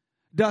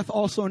 Doth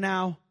also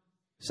now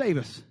save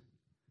us.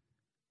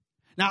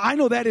 Now, I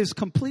know that is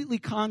completely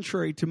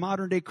contrary to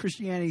modern day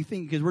Christianity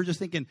thinking, because we're just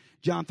thinking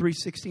John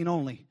 3:16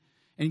 only.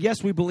 And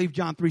yes, we believe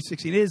John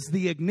 3:16. It is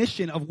the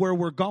ignition of where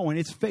we're going.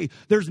 It's faith.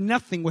 There's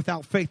nothing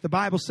without faith. The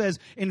Bible says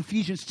in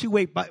Ephesians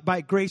 2:8, by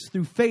grace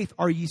through faith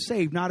are ye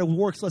saved, not of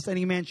works, lest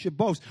any man should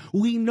boast.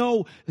 We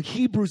know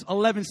Hebrews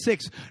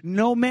 11:6.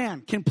 No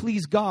man can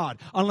please God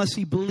unless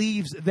he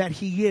believes that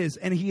he is,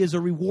 and he is a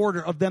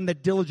rewarder of them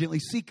that diligently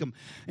seek him.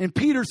 And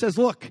Peter says,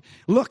 look,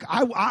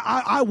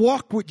 I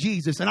walked with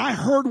Jesus, and I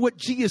heard what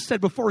Jesus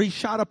said before he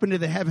shot up into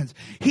the heavens.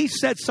 He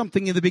said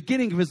something in the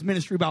beginning of his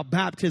ministry about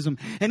baptism,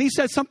 and he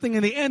said something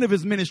in the the end of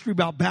his ministry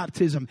about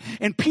baptism.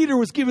 And Peter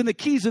was given the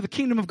keys of the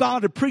kingdom of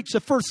God to preach the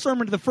first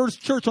sermon to the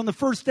first church on the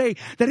first day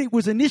that it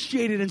was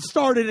initiated and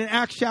started in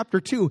Acts chapter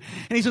 2.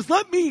 And he says,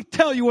 let me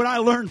tell you what I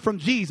learned from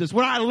Jesus.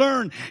 What I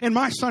learned in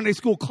my Sunday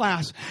school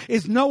class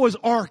is Noah's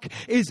Ark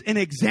is an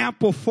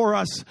example for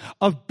us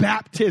of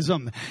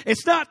baptism.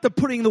 It's not the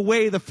putting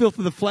away the filth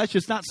of the flesh.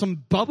 It's not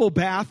some bubble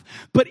bath,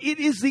 but it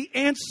is the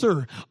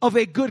answer of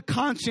a good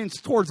conscience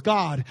towards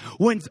God.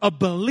 When a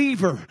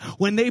believer,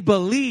 when they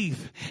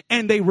believe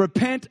and they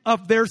repent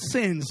of their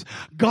sins,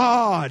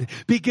 God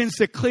begins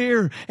to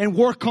clear and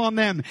work on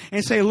them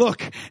and say,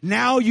 look,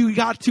 now you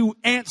got to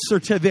answer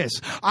to this.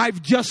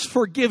 I've just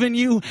forgiven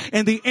you.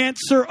 And the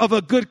answer of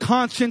a good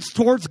conscience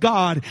towards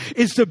God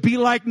is to be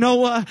like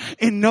Noah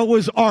in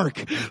Noah's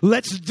Ark.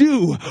 Let's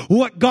do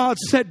what God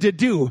said to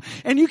do.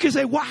 And you can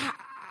say, well,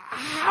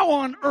 how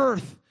on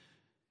earth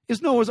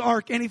is Noah's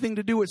Ark anything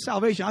to do with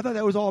salvation? I thought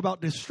that was all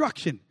about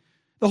destruction.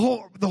 The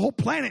whole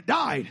planet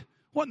died.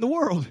 What in the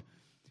world?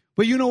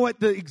 But you know what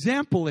the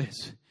example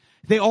is?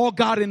 They all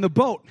got in the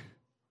boat,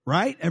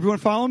 right? Everyone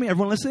follow me?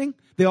 Everyone listening?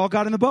 They all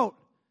got in the boat.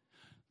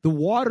 The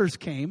waters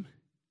came.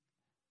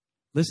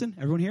 Listen,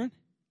 everyone hearing?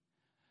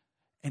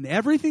 And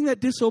everything that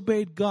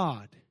disobeyed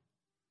God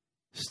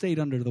stayed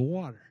under the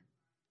water.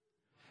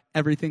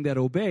 Everything that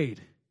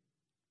obeyed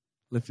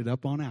lifted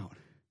up on out.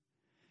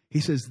 He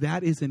says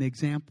that is an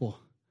example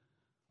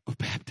of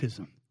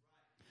baptism.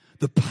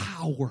 The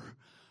power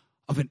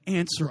of an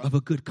answer of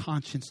a good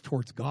conscience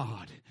towards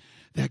God.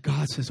 That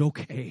God says,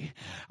 okay,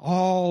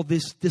 all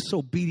this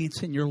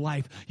disobedience in your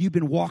life, you've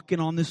been walking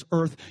on this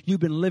earth,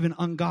 you've been living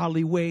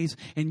ungodly ways,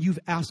 and you've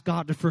asked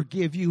God to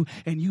forgive you,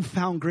 and you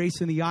found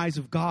grace in the eyes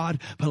of God,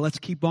 but let's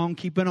keep on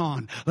keeping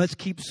on. Let's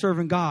keep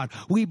serving God.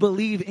 We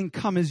believe in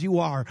come as you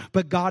are,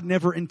 but God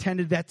never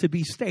intended that to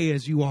be stay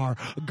as you are.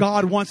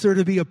 God wants there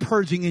to be a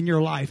purging in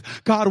your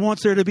life. God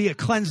wants there to be a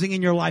cleansing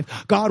in your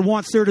life. God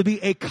wants there to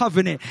be a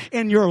covenant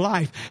in your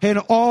life. And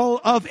all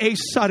of a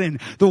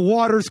sudden, the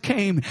waters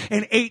came,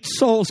 and 8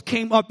 souls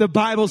came up. The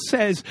Bible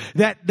says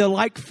that the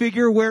like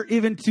figure where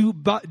even to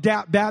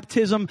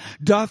baptism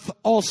doth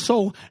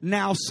also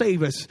now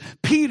save us.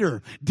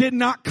 Peter did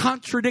not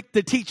contradict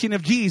the teaching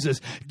of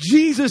Jesus.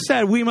 Jesus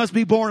said we must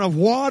be born of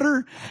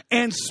water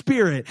and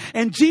spirit.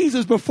 And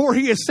Jesus, before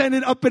he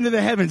ascended up into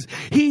the heavens,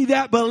 he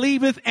that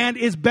believeth and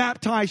is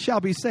baptized shall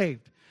be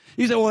saved.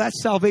 You say, well,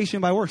 that's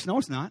salvation by works. No,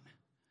 it's not.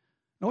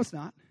 No, it's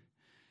not.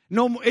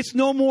 No, it's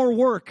no more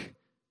work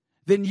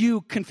than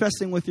you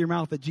confessing with your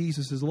mouth that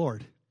Jesus is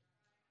Lord.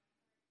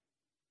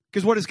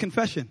 Because what is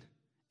confession?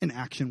 An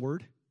action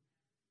word.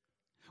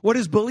 What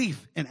is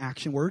belief? An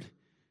action word.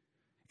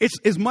 It's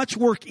as much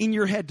work in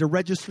your head to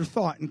register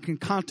thought and can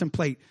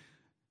contemplate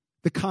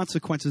the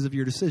consequences of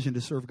your decision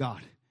to serve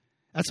God.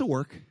 That's a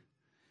work.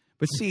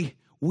 But see,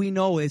 we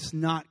know it's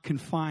not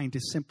confined to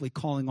simply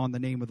calling on the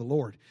name of the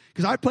Lord.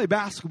 Because I play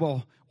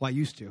basketball. Well, I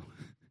used to.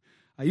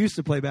 I used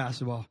to play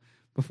basketball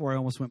before I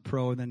almost went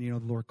pro. And then, the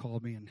Lord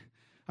called me. And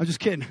I'm just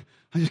kidding.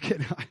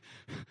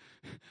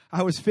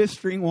 I was 5th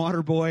string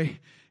water boy.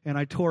 And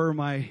I tore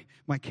my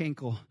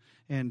cankle,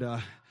 and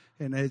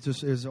it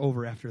was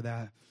over after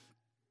that.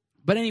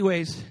 But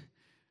anyways,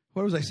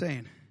 what was I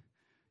saying?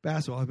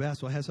 Basketball has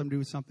something to do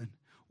with something.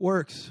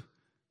 Words.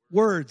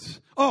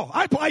 Oh,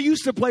 I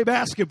used to play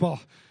basketball.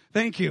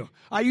 Thank you.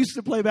 I used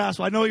to play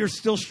basketball. I know you're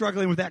still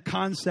struggling with that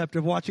concept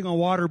of watching a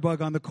water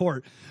bug on the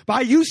court. But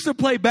I used to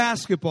play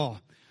basketball,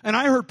 and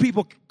I heard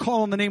people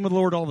call on the name of the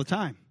Lord all the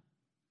time.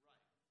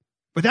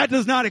 But that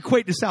does not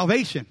equate to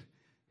salvation.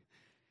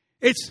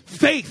 It's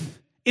faith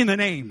in the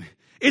name.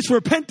 It's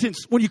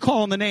repentance when you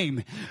call on the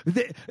name.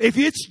 If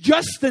it's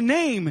just the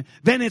name,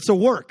 then it's a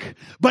work.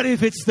 But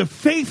if it's the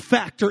faith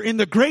factor and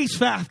the grace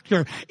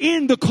factor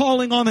in the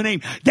calling on the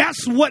name,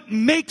 that's what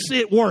makes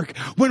it work.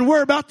 When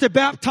we're about to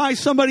baptize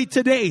somebody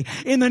today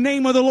in the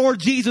name of the Lord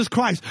Jesus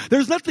Christ,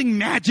 there's nothing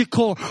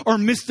magical or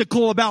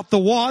mystical about the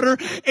water.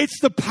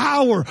 It's the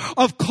power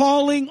of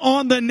calling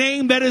on the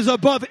name that is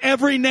above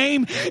every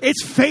name.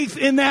 It's faith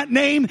in that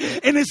name,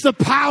 and it's the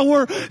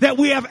power that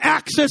we have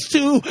access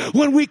to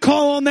when we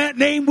call on that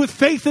name with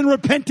faith and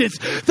repentance.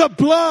 The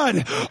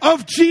blood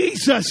of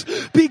Jesus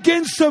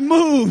begins to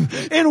move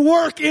and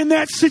work in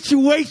that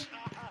situation.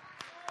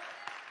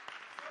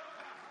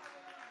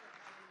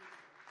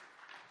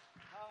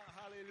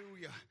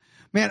 Hallelujah.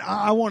 Man,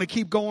 I want to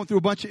keep going through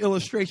a bunch of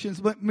illustrations.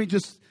 I'm going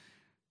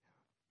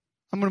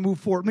to move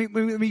forward. Let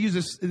me use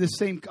this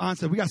same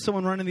concept. We got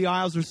someone running the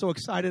aisles. They're so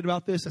excited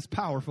about this. That's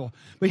powerful.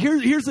 But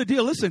here's the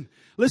deal. Listen.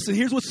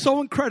 Here's what's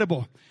so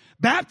incredible.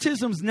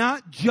 Baptism's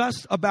not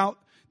just about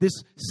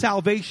this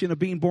salvation of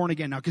being born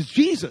again. Now, because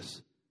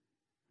Jesus,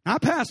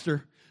 not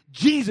pastor,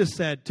 Jesus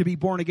said to be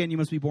born again, you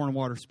must be born in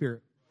water,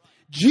 spirit.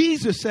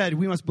 Jesus said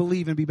we must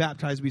believe and be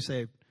baptized to be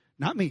saved.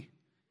 Not me.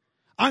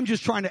 I'm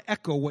just trying to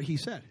echo what he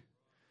said.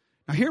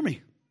 Now, hear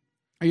me.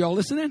 Are you all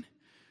listening?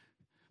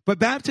 But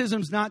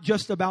baptism's not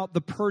just about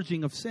the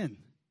purging of sin.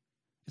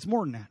 It's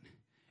more than that.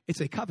 It's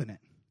a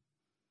covenant.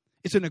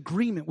 It's an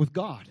agreement with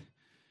God.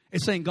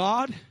 It's saying,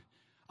 God,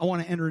 I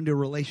want to enter into a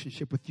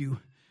relationship with you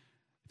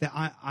that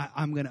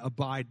I'm going to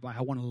abide by.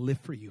 I want to live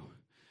for you.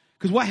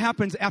 Because what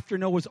happens after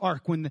Noah's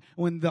ark, when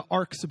the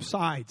ark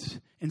subsides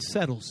and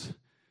settles?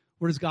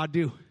 What does God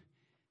do?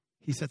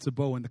 He sets a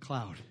bow in the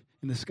cloud,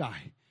 in the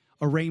sky,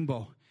 a rainbow.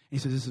 And he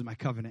says, this is my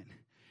covenant.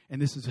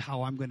 And this is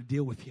how I'm going to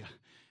deal with you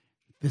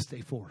this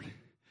day forward.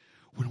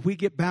 When we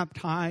get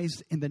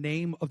baptized in the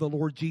name of the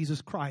Lord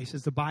Jesus Christ,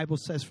 as the Bible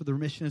says, for the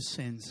remission of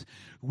sins,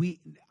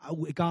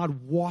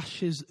 God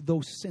washes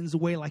those sins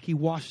away like He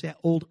washed that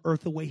old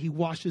earth away. He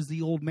washes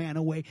the old man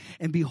away.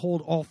 And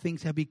behold, all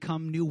things have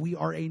become new. We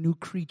are a new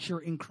creature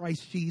in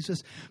Christ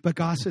Jesus. But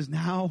God says,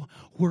 now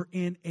we're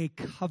in a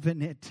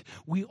covenant.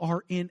 We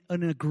are in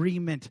an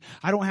agreement.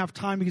 I don't have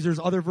time because there's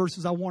other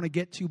verses I want to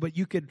get to, but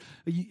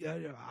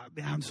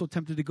I'm so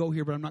tempted to go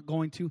here, but I'm not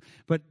going to.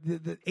 But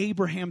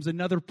Abraham's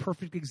another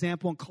perfect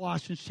example in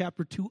Colossians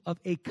chapter 2 of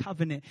a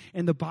covenant.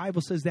 And the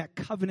Bible says that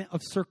covenant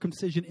of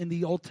circumcision in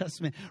the Old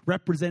Testament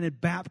represented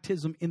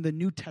baptism in the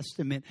New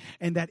Testament,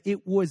 and that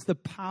it was the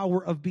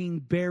power of being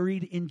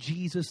buried in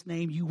Jesus'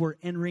 name. You were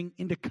entering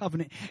into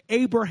covenant.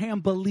 Abraham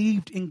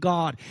believed in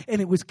God,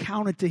 and it was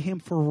counted to him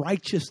for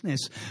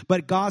righteousness.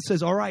 But God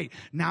says, all right,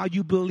 now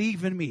you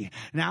believe in me.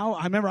 Now,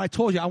 I remember I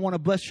told you, I want to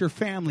bless your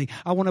family.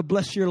 I want to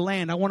bless your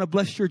land. I want to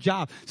bless your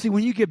job. See,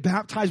 when you get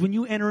baptized, when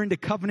you enter into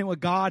covenant with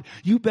God,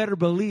 you better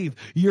believe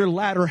your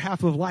latter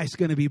half of life is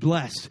going to be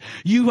blessed.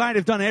 You might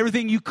have done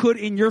everything you could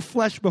in your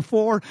flesh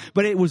before,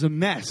 but it was a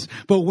mess.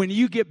 But when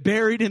you get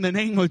buried in the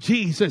name of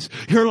Jesus,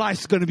 your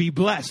life's going to be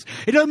blessed.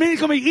 It doesn't mean it's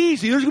going to be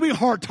easy. There's going to be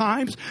hard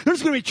times.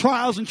 There's going to be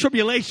trials and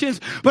tribulations.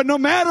 But no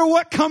matter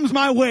what comes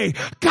my way,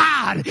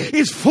 God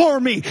is for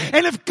me.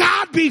 And if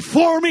God be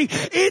for me,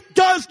 it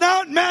does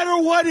not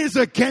matter what is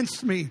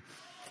against me.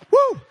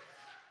 Woo!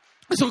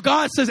 So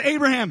God says,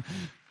 Abraham,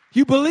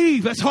 you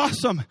believe. That's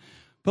awesome.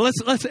 But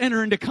let's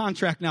enter into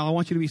contract now. I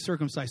want you to be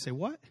circumcised. Say,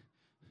 what?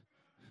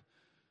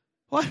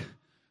 What?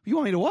 You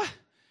want me to what?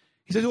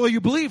 He says, well, you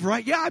believe,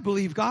 right? Yeah, I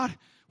believe, God.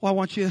 Well, I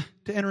want you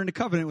to enter into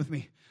covenant with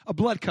me. A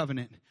blood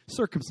covenant.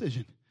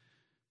 Circumcision.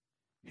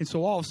 And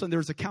so all of a sudden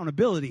there's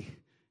accountability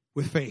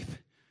with faith.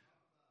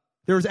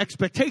 There's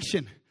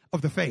expectation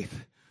of the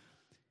faith.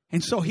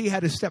 And so he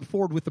had to step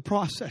forward with the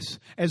process.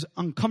 As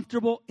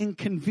uncomfortable,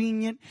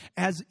 inconvenient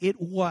as it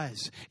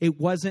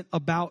wasn't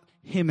about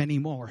him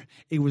anymore.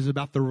 It was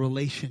about the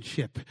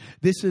relationship.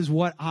 This is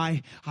what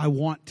I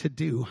want to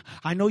do.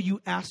 I know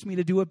you asked me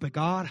to do it, but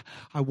God,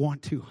 I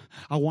want to.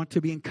 I want to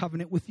be in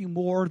covenant with you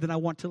more than I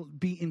want to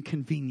be in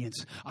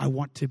convenience. I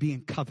want to be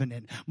in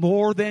covenant.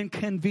 More than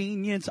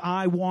convenience,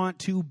 I want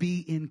to be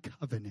in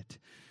covenant.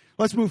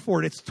 Let's move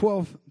forward. It's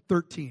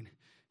 12:13, and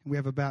we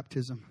have a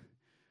baptism.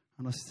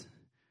 Unless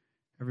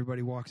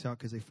everybody walks out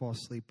because they fall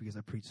asleep because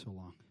I preach so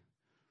long.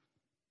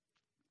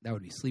 That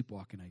would be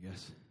sleepwalking, I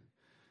guess.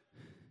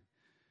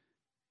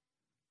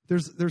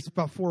 There's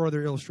about 4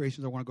 other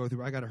illustrations I want to go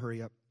through. I got to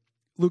hurry up.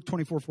 Luke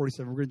 24:47.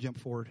 We're going to jump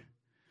forward.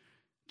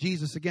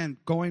 Jesus, again,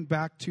 going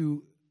back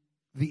to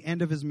the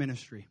end of his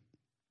ministry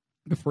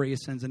before he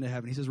ascends into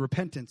heaven. He says,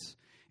 repentance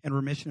and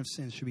remission of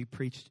sins should be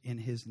preached in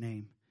his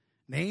name.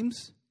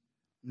 Names?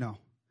 No.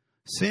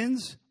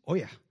 Sins? Oh,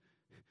 yeah.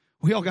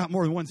 We all got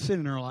more than one sin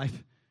in our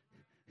life.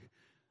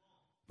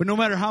 But no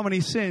matter how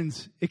many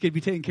sins, it could be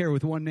taken care of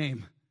with one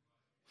name.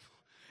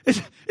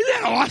 Isn't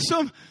that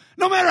awesome?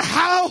 No matter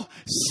how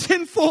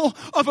sinful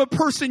of a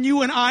person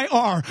you and I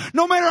are,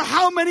 no matter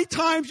how many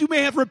times you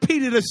may have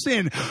repeated a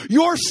sin,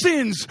 your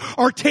sins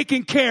are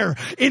taken care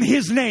in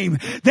his name.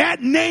 That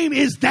name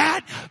is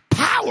that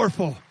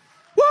powerful.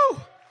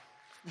 Woo!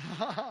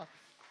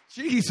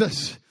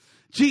 Jesus.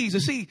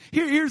 See,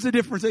 here's the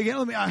difference.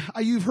 Again,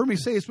 you've heard me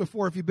say this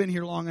before if you've been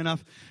here long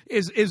enough,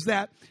 is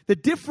that the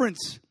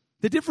difference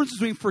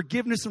between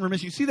forgiveness and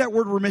remission. You see that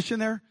word remission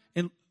there?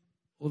 And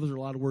there's a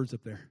lot of words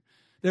up there.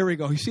 There we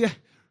go. You see that?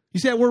 You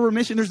see that word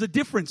remission? There's a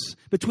difference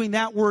between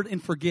that word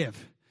and forgive.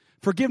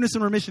 Forgiveness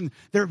and remission,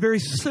 they're very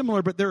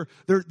similar, but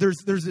there's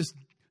this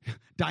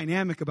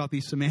dynamic about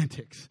these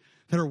semantics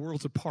that are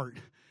worlds apart.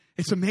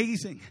 It's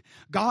amazing.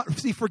 God,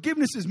 see,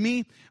 forgiveness is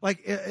me.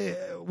 Like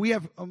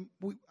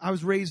I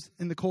was raised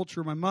in the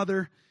culture of my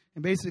mother,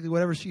 and basically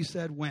whatever she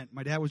said went.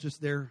 My dad was just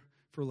there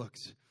for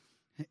looks,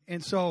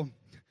 and so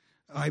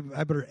I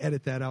better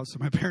edit that out so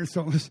my parents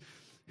don't listen.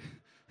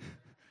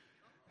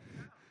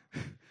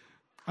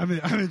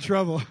 I'm in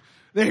trouble.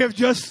 They have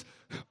just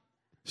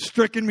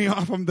stricken me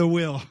off from the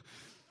will.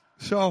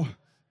 So,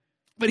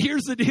 but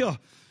here's the deal: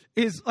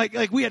 is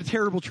like we had a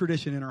terrible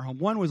tradition in our home.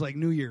 One was like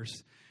New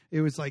Year's.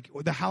 It was like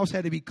the house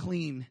had to be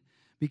clean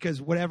because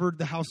whatever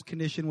the house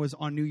condition was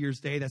on New Year's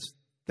Day,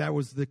 that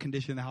was the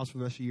condition of the house for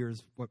the rest of the year,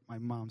 is what my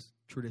mom's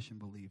tradition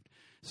believed.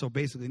 So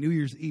basically, New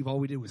Year's Eve, all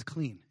we did was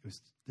clean. It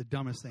was the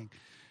dumbest thing.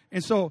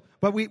 And so,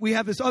 but we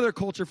have this other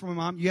culture from my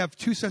mom. You have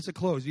 2 sets of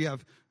clothes. You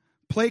have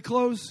play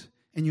clothes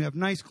and you have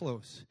nice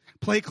clothes.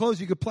 Play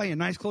clothes you could play in.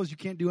 Nice clothes you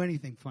can't do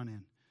anything fun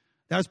in.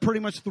 That was pretty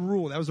much the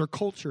rule. That was our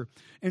culture.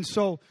 And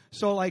so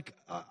like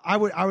I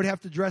would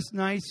have to dress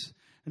nice.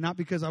 and not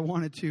because I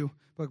wanted to,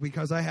 but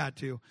because I had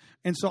to.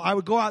 And so I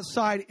would go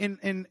outside, and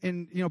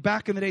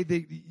back in the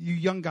day, you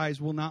young guys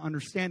will not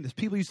understand this.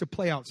 People used to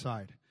play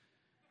outside.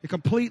 A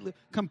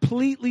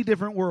completely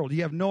different world.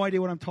 You have no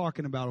idea what I'm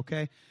talking about,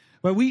 okay?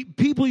 But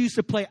people used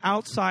to play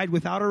outside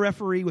without a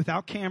referee,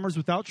 without cameras,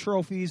 without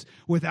trophies,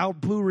 without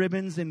blue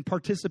ribbons and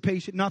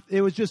participation.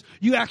 It was just,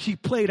 you actually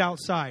played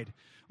outside,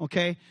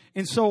 okay?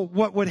 And so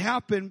what would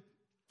happen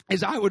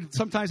is I would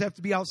sometimes have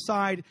to be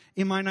outside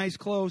in my nice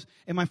clothes,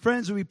 and my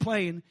friends would be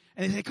playing,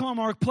 and they say, come on,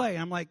 Mark, play.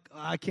 I'm like,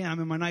 I can't, I'm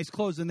in my nice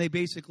clothes. And they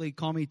basically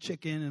call me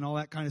chicken and all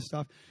that kind of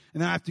stuff.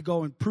 And then I have to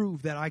go and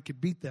prove that I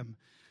could beat them.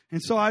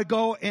 And so I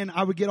go and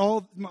I would get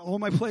all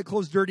my play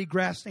clothes dirty,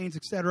 grass stains,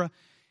 etc.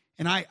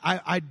 And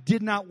I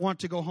did not want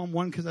to go home,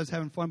 one, because I was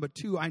having fun, but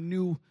two, I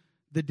knew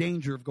the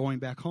danger of going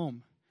back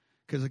home.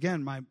 Because,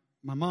 again, my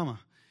mama.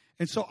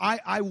 And so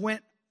I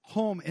went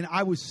home, and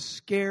I was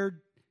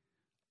scared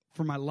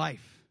for my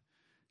life.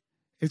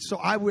 And so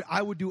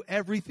I would do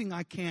everything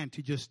I can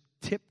to just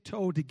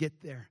tiptoe to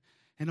get there.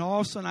 And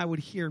all of a sudden I would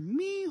hear,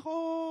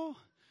 mijo.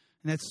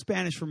 And that's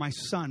Spanish for my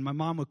son. My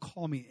mom would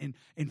call me,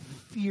 and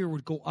fear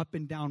would go up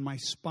and down my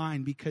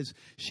spine because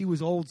she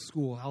was old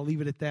school. I'll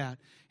leave it at that.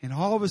 And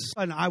all of a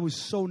sudden, I was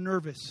so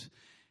nervous.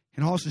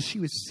 And also, she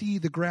would see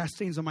the grass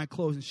stains on my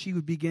clothes, and she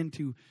would begin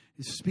to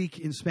speak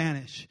in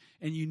Spanish.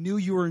 And you knew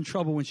you were in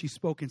trouble when she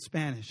spoke in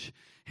Spanish.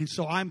 And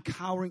so I'm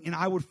cowering, and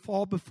I would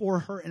fall before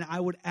her, and I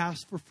would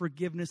ask for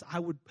forgiveness. I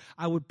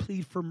would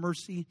plead for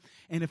mercy.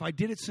 And if I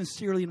did it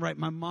sincerely and right,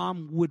 my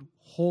mom would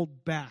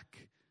hold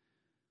back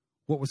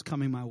what was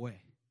coming my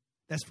way.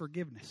 That's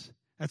forgiveness.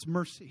 That's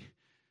mercy,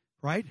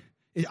 right?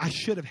 I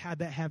should have had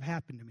that have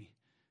happened to me.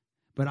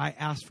 But I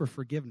asked for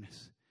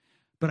forgiveness.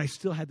 But I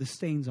still had the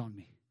stains on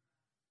me.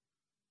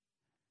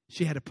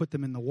 She had to put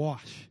them in the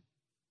wash.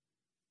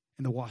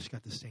 And the wash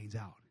got the stains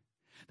out.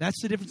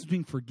 That's the difference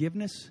between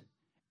forgiveness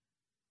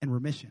and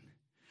remission.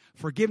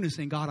 Forgiveness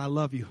saying, God, I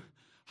love you.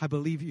 I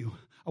believe you.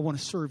 I want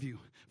to serve you.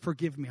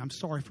 Forgive me. I'm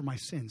sorry for my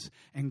sins.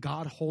 And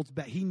God holds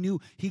back. He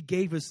knew He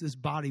gave us this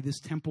body,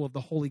 this temple of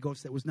the Holy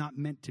Ghost that was not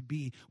meant to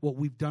be what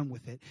we've done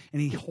with it.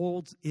 And He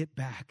holds it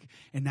back.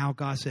 And now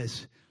God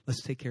says,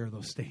 let's take care of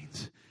those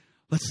stains.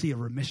 Let's see a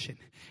remission.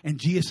 And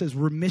Jesus says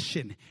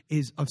remission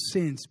of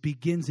sins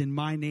begins in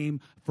my name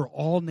for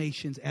all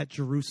nations at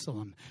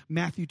Jerusalem.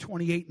 Matthew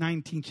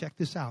 28:19. Check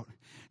this out.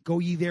 Go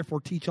ye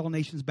therefore, teach all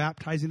nations,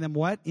 baptizing them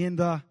what? In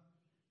the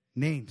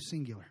name,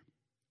 singular.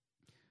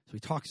 So He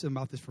talks to them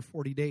about this for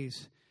 40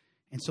 days.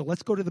 And so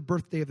let's go to the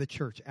birthday of the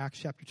church, Acts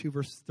chapter 2,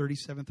 verse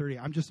 37, 38.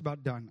 I'm just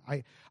about done.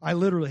 I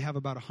literally have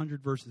about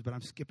 100 verses, but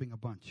I'm skipping a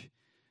bunch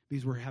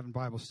because we're having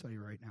Bible study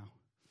right now.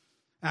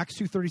 Acts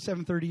 2,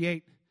 37,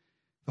 38.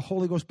 The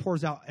Holy Ghost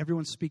pours out.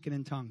 Everyone's speaking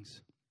in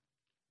tongues.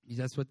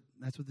 That's what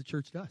the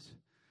church does.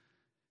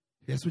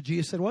 That's what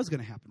Jesus said was going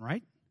to happen,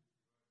 right?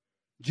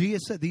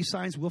 Jesus said, these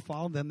signs will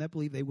follow them that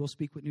believe. They will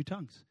speak with new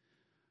tongues.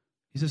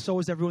 He says, so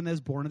is everyone that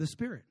is born of the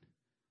Spirit.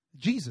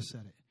 Jesus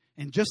said it.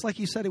 And just like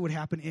He said it would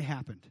happen, it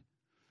happened.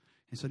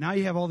 And so now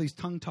you have all these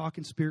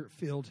tongue-talking,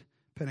 Spirit-filled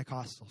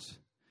Pentecostals.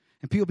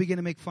 And people begin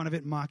to make fun of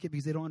it and mock it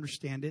because they don't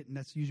understand it. And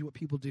that's usually what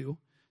people do,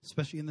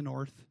 especially in the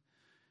north.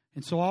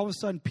 And so all of a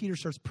sudden, Peter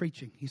starts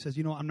preaching. He says,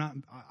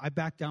 I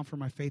backed down from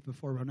my faith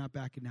before, but I'm not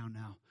backing down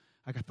now.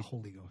 I got the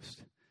Holy Ghost.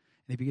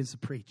 And he begins to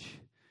preach.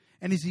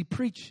 And as he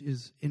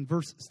preaches in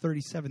verse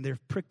 37, they're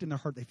pricked in their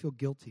heart. They feel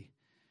guilty.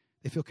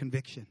 They feel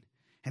conviction.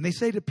 And they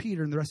say to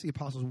Peter and the rest of the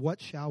apostles, what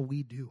shall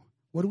we do?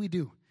 What do we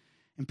do?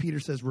 And Peter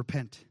says,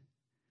 repent.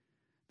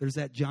 There's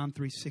that John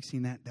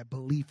 3:16, that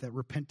belief, that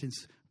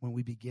repentance when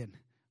we begin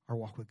our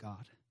walk with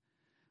God.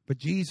 But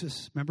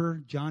Jesus,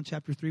 remember John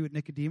chapter 3 with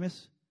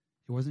Nicodemus?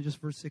 It wasn't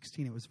just verse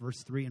 16, it was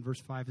verse 3 and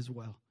verse 5 as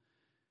well.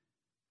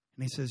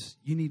 And He says,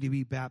 you need to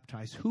be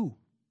baptized. Who?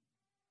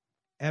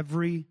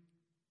 Every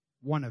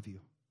one of you.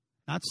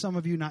 Not some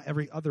of you, not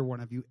every other one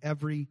of you.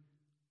 Every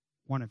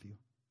one of you.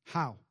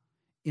 How?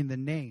 In the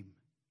name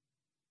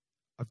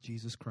of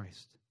Jesus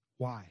Christ.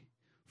 Why?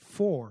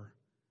 For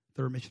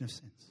the remission of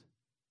sins.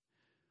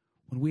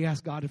 When we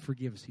ask God to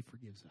forgive us, He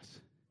forgives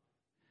us.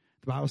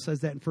 The Bible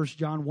says that in 1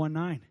 John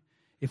 1:9.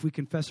 If we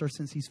confess our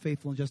sins, He's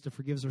faithful and just to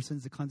forgive us our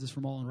sins, to cleanse us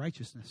from all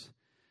unrighteousness.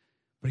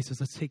 But He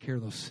says, let's take care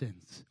of those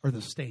sins, or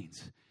those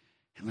stains,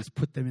 and let's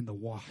put them in the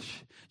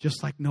wash.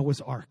 Just like Noah's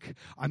Ark.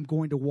 I'm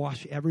going to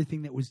wash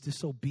everything that was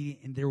disobedient,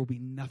 and there will be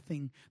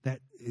nothing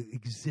that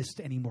exists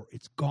anymore.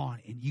 It's gone,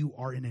 and you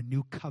are in a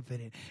new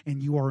covenant,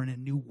 and you are in a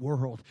new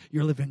world.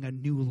 You're living a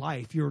new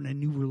life. You're in a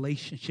new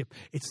relationship.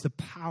 It's the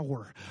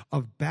power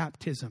of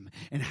baptism.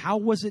 And how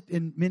was it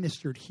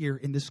administered here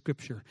in this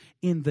scripture?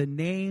 In the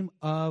name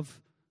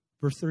of,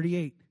 verse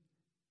 38,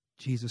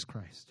 Jesus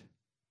Christ.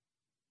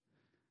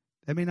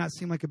 That may not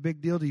seem like a big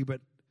deal to you,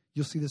 but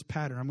you'll see this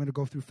pattern. I'm going to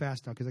go through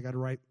fast now because I got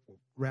to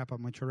wrap up.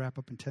 I'm going to try to wrap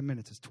up in 10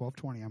 minutes. It's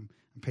 12:20. I'm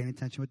paying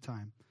attention with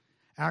time.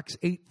 Acts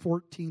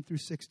 8:14 through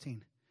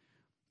 16.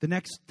 The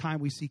next time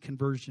we see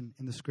conversion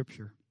in the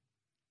scripture,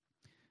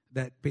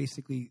 that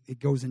basically it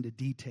goes into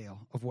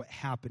detail of what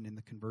happened in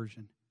the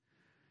conversion.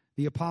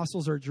 The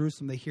apostles are at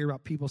Jerusalem. They hear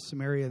about people in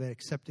Samaria that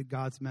accepted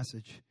God's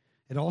message.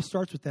 It all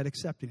starts with that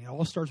accepting. It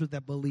all starts with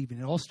that believing.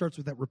 It all starts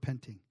with that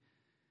repenting.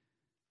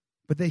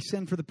 But they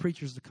send for the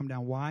preachers to come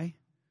down. Why?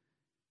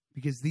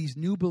 Because these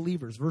new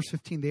believers, verse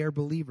 15, they are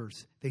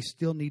believers. They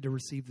still need to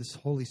receive this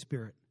Holy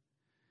Spirit.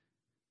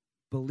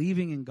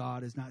 Believing in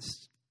God is not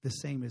the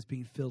same as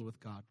being filled with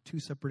God. Two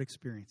separate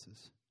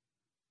experiences.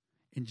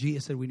 And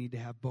Jesus said we need to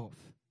have both.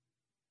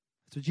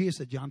 That's what Jesus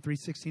said, John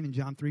 3:16 and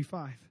John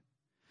 3:5.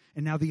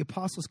 And now the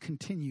apostles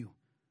continue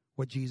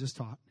what Jesus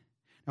taught.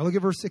 Now look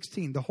at verse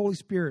 16. The Holy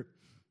Spirit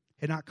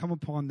had not come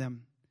upon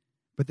them,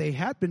 but they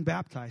had been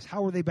baptized.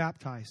 How were they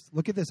baptized?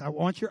 Look at this. I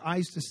want your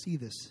eyes to see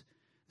this.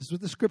 This is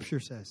what the Scripture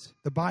says.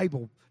 The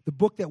Bible, the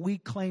book that we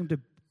claim to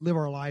live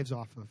our lives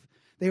off of.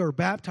 They were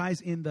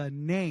baptized in the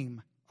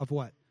name of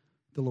what?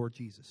 The Lord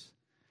Jesus.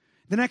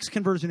 The next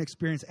conversion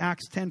experience,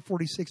 Acts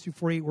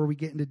 10:46-48, where we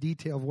get into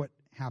detail of what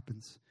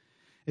happens.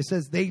 It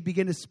says they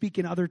begin to speak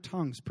in other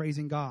tongues,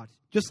 praising God.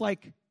 Just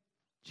like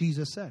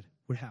Jesus said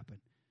would happen.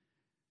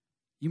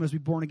 You must be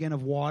born again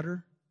of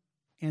water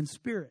and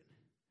spirit.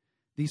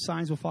 These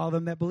signs will follow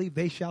them that believe.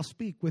 They shall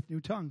speak with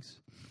new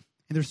tongues.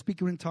 And they're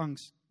speaking in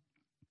tongues.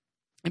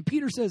 And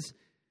Peter says,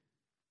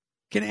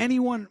 can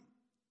anyone,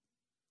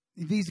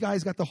 these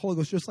guys got the Holy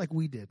Ghost just like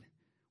we did.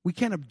 We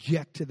can't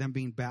object to them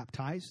being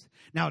baptized.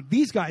 Now,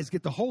 these guys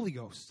get the Holy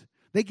Ghost.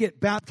 They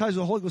get baptized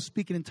with the Holy Ghost,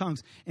 speaking in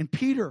tongues. And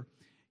Peter,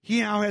 he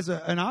now has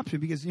an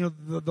option because,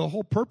 the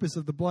whole purpose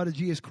of the blood of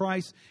Jesus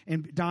Christ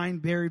and dying,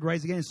 buried,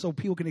 rise again is so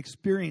people can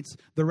experience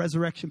the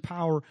resurrection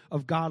power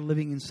of God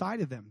living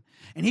inside of them.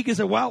 And he can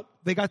say, well,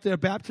 they got the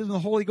baptism of the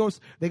Holy Ghost.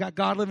 They got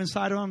God living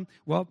inside of them.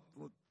 Well,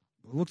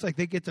 it looks like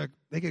they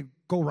could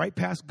go right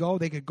past go.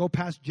 They could go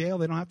past jail.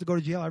 They don't have to go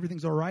to jail.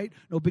 Everything's all right.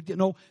 No big deal.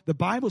 No, the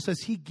Bible says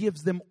he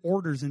gives them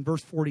orders in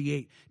verse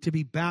 48 to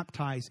be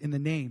baptized in the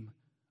name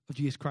of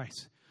Jesus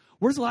Christ.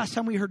 Where's the last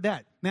time we heard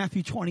that?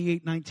 Matthew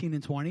 28:19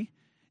 and 20.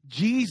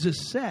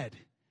 Jesus said,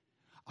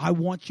 I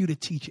want you to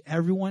teach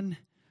everyone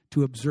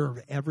to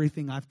observe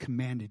everything I've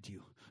commanded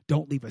you.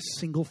 Don't leave a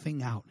single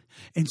thing out.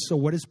 And so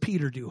what does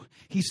Peter do?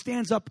 He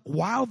stands up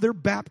while they're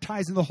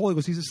baptized in the Holy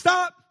Ghost. He says,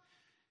 stop!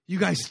 You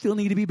guys still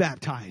need to be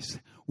baptized.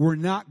 We're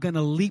not going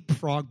to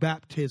leapfrog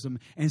baptism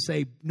and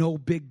say, no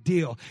big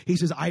deal. He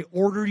says, I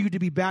order you to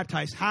be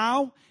baptized.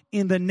 How?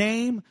 In the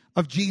name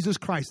of Jesus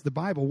Christ. The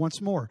Bible,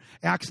 once more.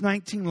 Acts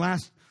 19,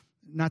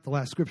 not the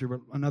last scripture, but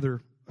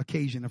another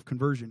occasion of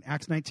conversion.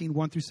 Acts 19,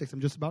 1-6.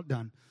 I'm just about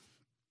done.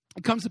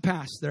 It comes to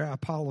pass, they're at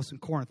Apollos in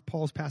Corinth.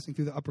 Paul's passing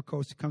through the upper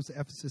coast. He comes to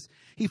Ephesus.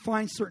 He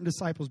finds certain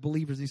disciples,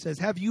 believers. He says,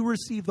 have you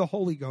received the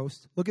Holy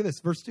Ghost? Look at this,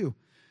 verse 2.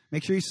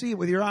 Make sure you see it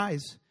with your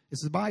eyes. This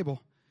is the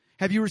Bible.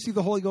 Have you received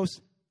the Holy Ghost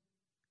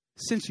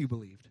since you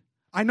believed?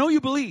 I know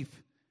you believe,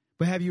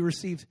 but have you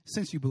received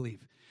since you believe?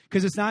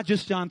 Because it's not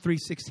just John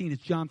 3:16.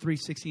 It's John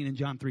 3:16 and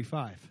John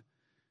 3:5.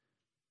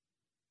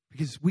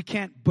 Because we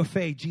can't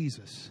buffet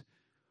Jesus.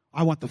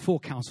 I want the full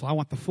counsel. I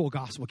want the full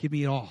gospel. Give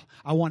me it all.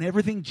 I want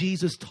everything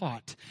Jesus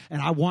taught.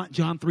 And I want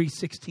John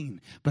 3:16.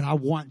 But I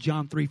want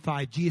John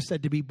 3:5. Jesus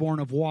said to be born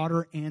of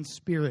water and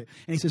spirit.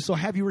 And he says, so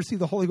have you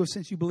received the Holy Ghost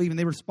since you believe? And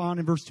they respond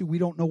in verse 2, we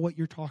don't know what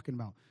you're talking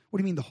about. What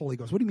do you mean the Holy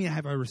Ghost? What do you mean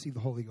have I received the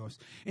Holy Ghost?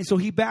 And so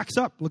he backs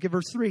up. Look at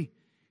verse 3.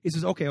 He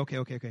says,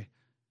 okay.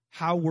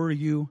 How were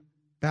you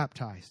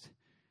baptized?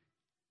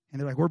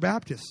 And they're like, we're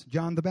Baptists.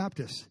 John the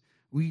Baptist.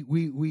 We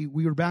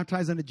were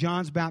baptized under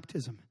John's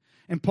baptism.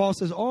 And Paul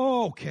says,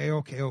 oh,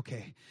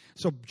 okay.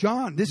 So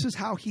John, this is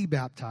how he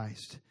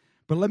baptized.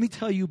 But let me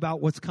tell you about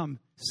what's come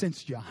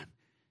since John.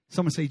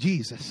 Someone say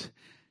Jesus.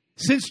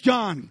 Since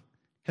John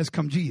has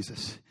come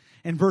Jesus.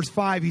 In verse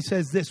 5, he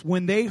says this,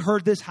 when they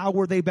heard this, how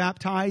were they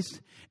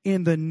baptized?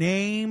 In the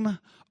name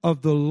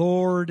of the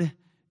Lord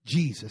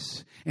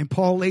Jesus. And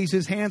Paul lays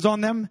his hands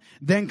on them.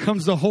 Then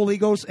comes the Holy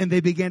Ghost and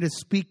they began to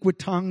speak with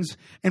tongues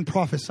and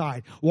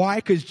prophesied. Why?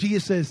 Because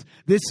Jesus says,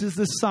 this is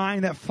the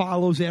sign that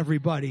follows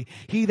everybody.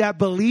 He that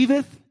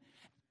believeth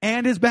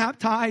and is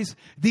baptized,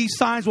 these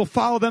signs will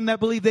follow them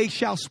that believe. They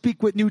shall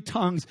speak with new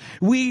tongues.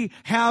 We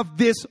have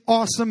this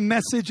awesome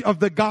message of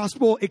the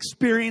gospel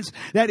experience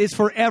that is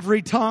for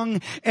every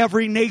tongue,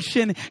 every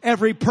nation,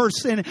 every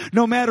person,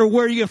 no matter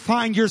where you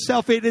find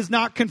yourself. It is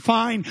not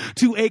confined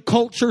to a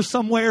culture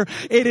somewhere.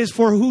 It is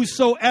for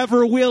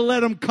whosoever will, let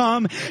them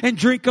come and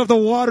drink of the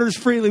waters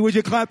freely. Would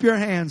you clap your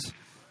hands?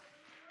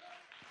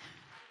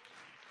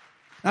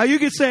 Now you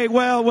could say,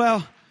 well,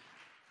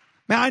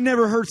 man, I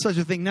never heard such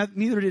a thing.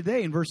 Neither did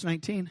they in verse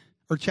 19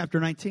 or chapter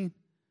 19.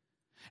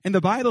 And the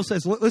Bible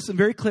says, listen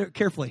very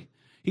carefully.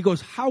 He goes,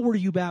 how were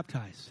you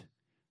baptized?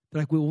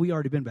 They're like, well, we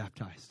already been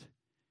baptized.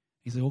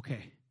 He said,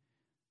 okay,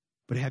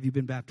 but have you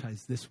been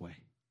baptized this way?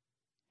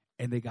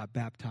 And they got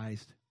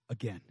baptized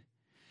again.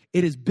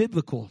 It is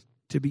biblical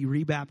to be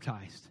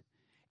rebaptized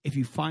if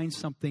you find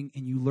something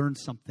and you learn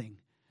something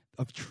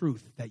of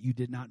truth that you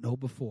did not know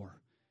before.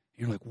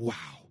 And you're like, wow,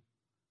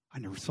 I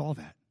never saw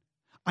that.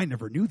 I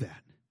never knew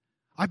that.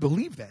 I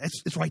believe that.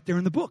 It's right there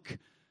in the book.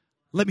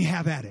 Let me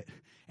have at it.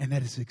 And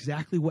that is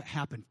exactly what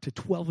happened to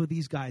 12 of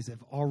these guys that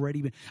have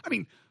already been. I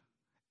mean,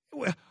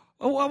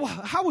 well,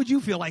 how would you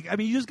feel like? I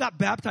mean, you just got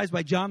baptized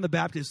by John the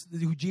Baptist,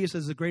 who Jesus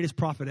says is the greatest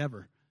prophet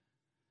ever.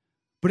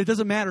 But it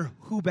doesn't matter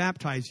who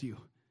baptized you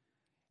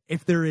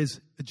if there is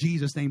a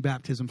Jesus name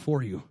baptism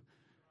for you.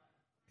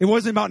 It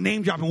wasn't about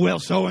name dropping, well,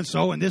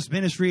 so-and-so and this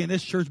ministry and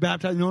this church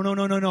baptized.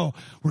 No.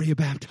 Were you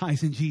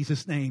baptized in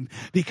Jesus' name?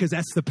 Because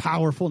that's the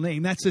powerful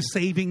name. That's the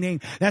saving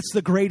name. That's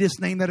the greatest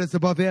name that is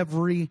above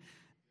every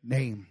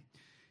name.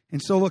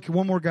 And so, look,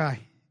 one more guy.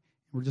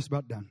 We're just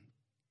about done.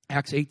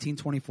 Acts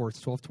 18:24.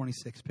 It's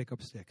 12:26. Pick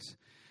up sticks.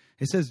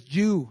 It says,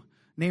 Jew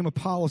named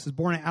Apollos is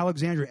born in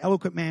Alexandria,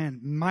 eloquent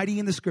man, mighty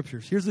in the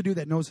scriptures. Here's the dude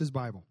that knows his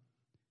Bible.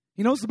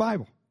 He knows the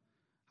Bible.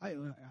 How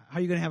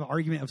are you going to have an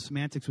argument of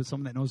semantics with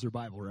someone that knows their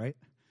Bible, right?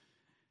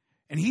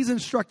 And he's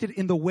instructed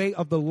in the way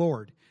of the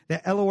Lord.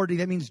 That L-O-R-D,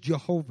 that means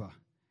Jehovah.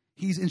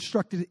 He's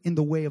instructed in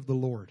the way of the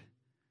Lord.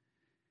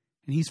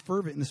 And he's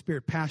fervent in the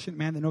spirit, passionate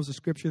man that knows the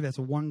scripture. That's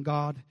a one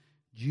God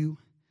Jew.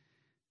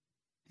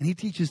 And he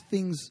teaches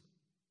things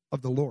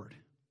of the Lord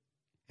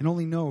and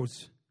only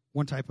knows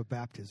one type of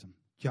baptism,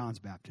 John's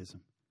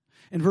baptism.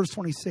 In verse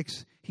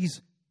 26,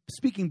 he's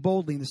speaking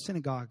boldly in the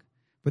synagogue,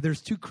 but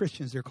there's two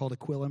Christians there called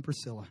Aquila and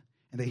Priscilla,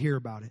 and they hear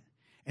about it.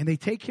 And they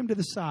take him to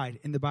the side,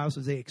 and the Bible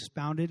says they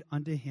expounded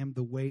unto him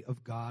the way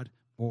of God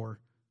more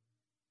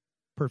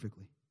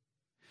perfectly.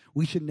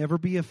 We should never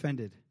be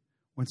offended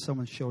when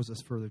someone shows us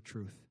further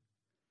truth.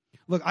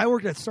 Look, I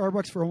worked at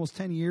Starbucks for almost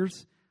 10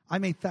 years. I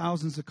made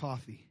thousands of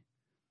coffee.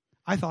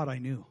 I thought I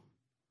knew.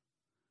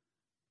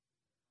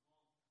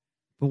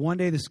 But one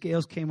day the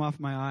scales came off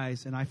my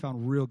eyes, and I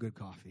found real good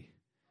coffee.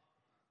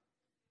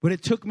 But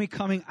it took me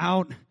coming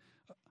out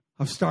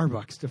of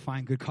Starbucks to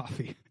find good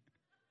coffee.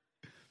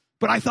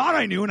 But I thought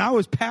I knew, and I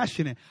was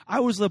passionate. I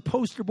was the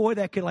poster boy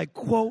that could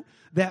quote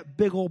that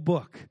big old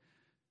book.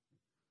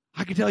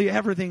 I could tell you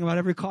everything about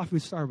every coffee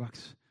at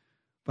Starbucks.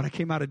 But I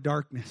came out of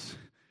darkness,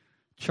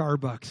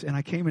 Charbucks, and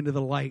I came into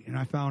the light, and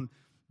I found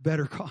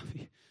better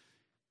coffee.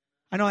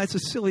 I know that's a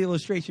silly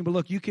illustration, but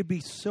look, you could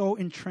be so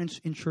entrenched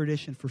in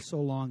tradition for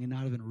so long and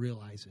not even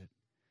realize it.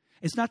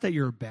 It's not that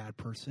you're a bad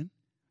person.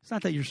 It's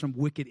not that you're some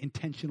wicked,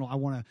 intentional, I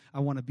want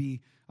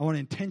to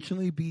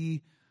intentionally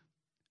be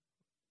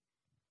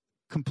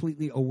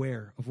completely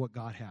aware of what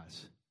God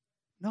has.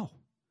 No.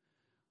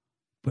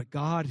 But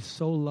God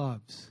so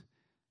loves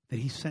that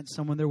he sent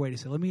someone their way to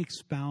say, let me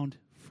expound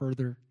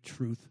further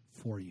truth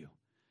for you.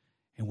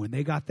 And when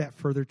they got that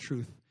further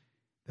truth,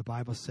 the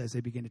Bible says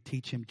they began to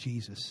teach him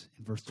Jesus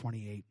in verse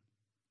 28.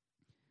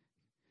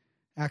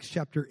 Acts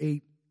chapter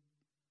 8.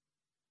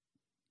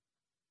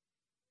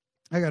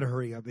 I got to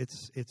hurry up.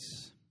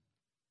 It's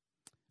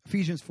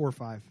Ephesians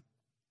 4:5.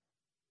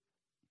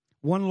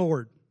 One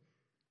Lord.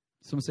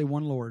 Someone say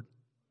one Lord.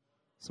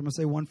 Someone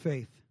say one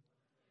faith.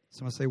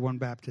 Someone say one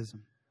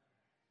baptism.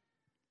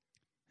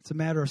 It's a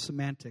matter of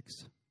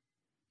semantics.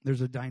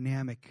 There's a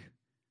dynamic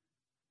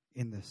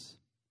in this.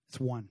 It's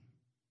one.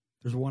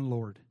 There's one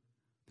Lord.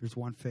 There's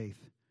one faith.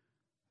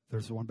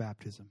 There's one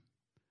baptism.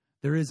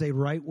 There is a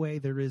right way.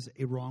 There is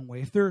a wrong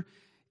way.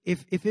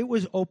 If it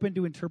was open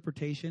to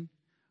interpretation,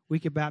 we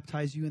could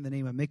baptize you in the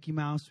name of Mickey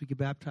Mouse. We could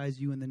baptize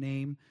you in the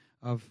name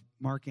of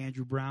Mark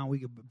Andrew Brown. We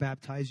could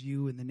baptize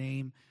you in the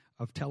name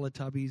of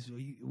Teletubbies.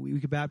 We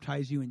could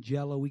baptize you in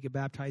Jell-O. We could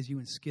baptize you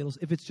in Skittles.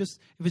 If it's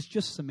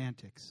just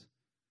semantics.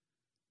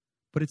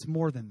 But it's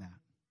more than that.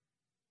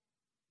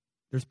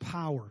 There's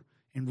power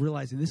in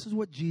realizing this is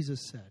what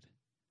Jesus said.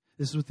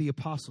 This is what the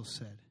apostles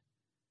said.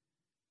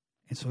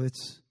 And so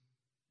it's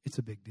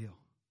a big deal.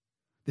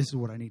 This is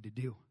what I need to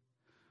do.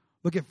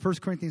 Look at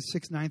 1 Corinthians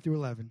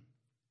 6:9-11.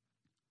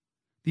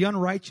 The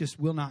unrighteous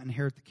will not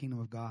inherit the kingdom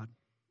of God.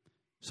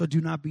 So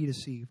do not be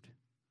deceived.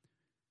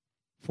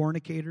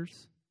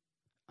 Fornicators,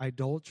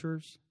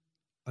 adulterers,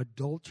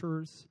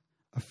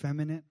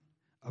 effeminate,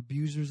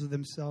 abusers of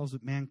themselves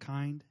with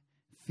mankind,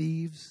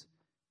 thieves,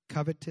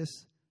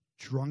 covetous,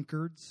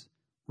 drunkards,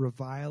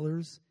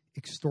 revilers,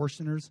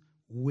 extortioners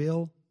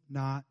will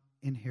not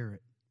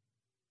inherit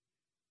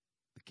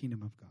the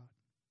kingdom of God.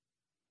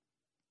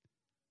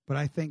 But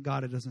I thank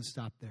God it doesn't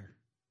stop there.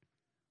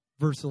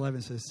 Verse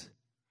 11 says,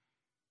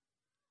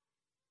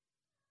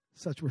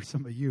 such were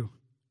some of you.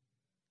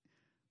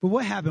 But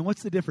what happened?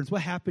 What's the difference?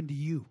 What happened to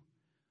you?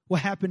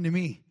 What happened to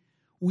me?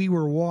 We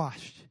were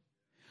washed.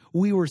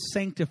 We were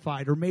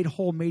sanctified or made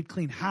whole, made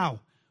clean. How?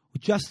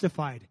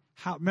 Justified.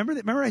 How? Remember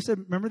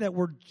that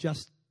word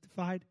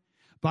justified?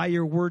 By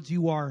your words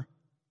you are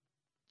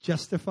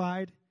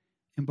justified,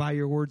 and by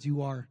your words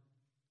you are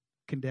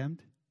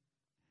condemned.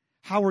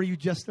 How are you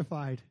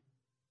justified?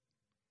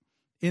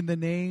 In the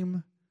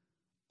name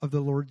of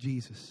the Lord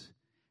Jesus.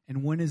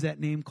 And when is that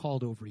name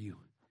called over you?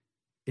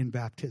 In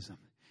baptism.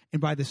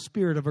 And by the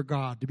Spirit of our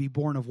God, to be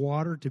born of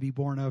water, to be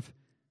born of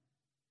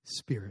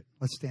Spirit.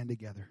 Let's stand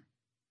together.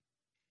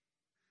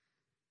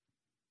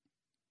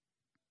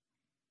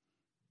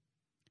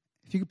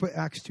 If you could put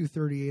Acts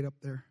 2:38 up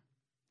there.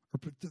 Or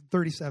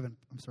 37.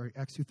 I'm sorry,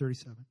 Acts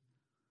 2:37.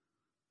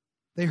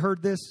 They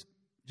heard this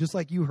just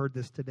like you heard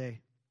this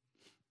today.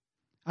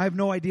 I have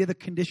no idea the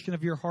condition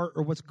of your heart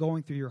or what's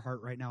going through your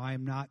heart right now. I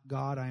am not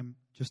God. I'm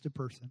just a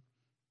person.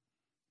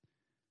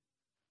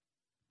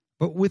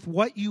 But with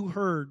what you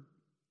heard,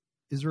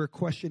 is there a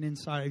question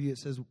inside of you that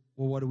says,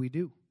 well, what do we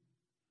do?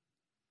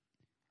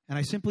 And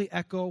I simply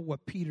echo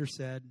what Peter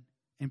said,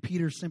 and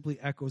Peter simply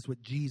echoes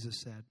what Jesus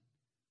said.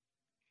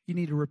 You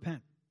need to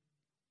repent.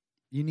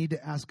 You need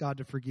to ask God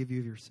to forgive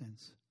you of your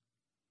sins.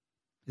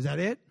 Is that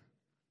it?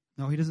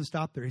 No, he doesn't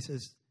stop there. He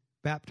says,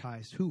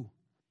 baptized. Who?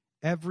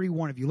 Every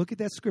one of you. Look at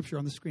that scripture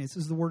on the screen. This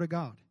is the word of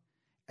God.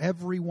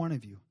 Every one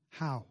of you.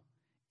 How?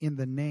 In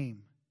the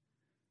name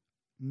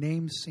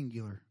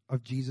singular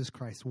of Jesus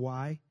Christ.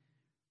 Why?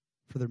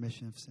 For the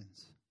remission of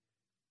sins.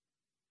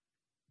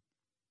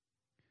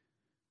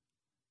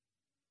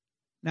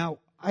 Now,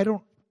 let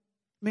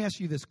me ask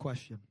you this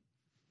question.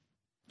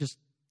 Just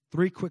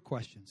 3 quick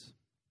questions.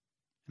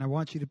 And I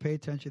want you to pay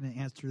attention and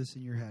answer this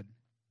in your head.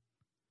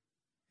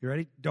 You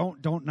ready?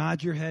 Don't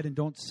nod your head and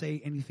don't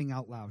say anything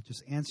out loud.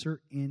 Just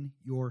answer in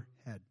your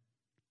head.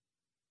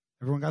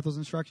 Everyone got those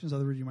instructions?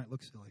 Otherwise, you might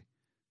look silly.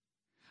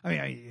 I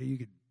mean, you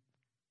could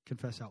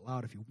confess out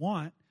loud if you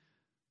want,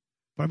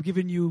 but I'm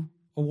giving you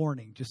a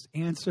warning. Just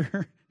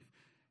answer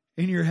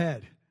in your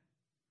head.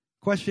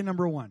 Question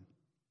number 1.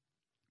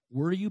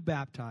 Were you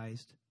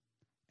baptized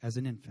as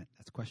an infant?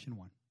 That's question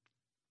 1.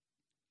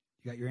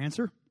 You got your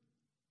answer?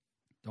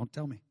 Don't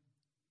tell me.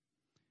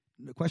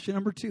 Question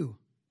number 2.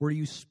 Were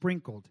you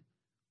sprinkled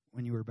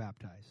when you were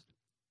baptized?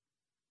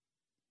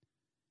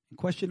 And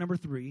question number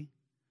 3.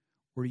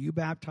 Were you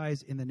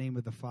baptized in the name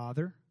of the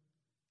Father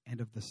and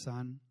of the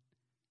Son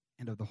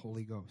and of the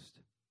Holy Ghost?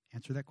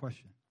 Answer that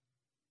question.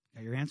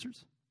 Got your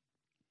answers?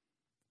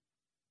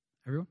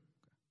 Everyone?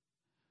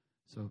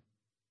 So,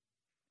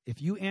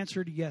 if you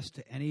answered yes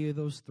to any of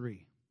those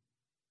 3,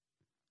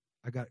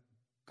 I got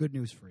good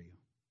news for you.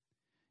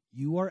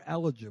 You are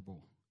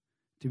eligible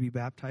to be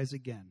baptized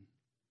again,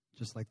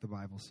 just like the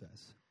Bible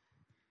says.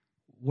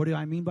 What do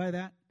I mean by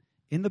that?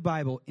 In the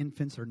Bible,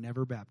 infants are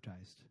never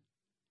baptized.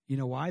 You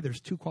know why?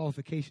 There's 2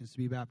 qualifications to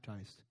be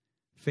baptized.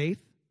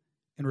 Faith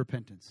and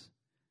repentance.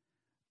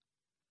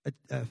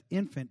 An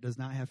infant does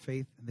not have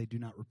faith and they do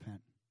not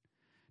repent.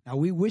 Now,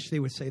 we wish they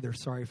would say they're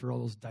sorry for all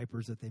those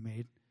diapers that they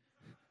made.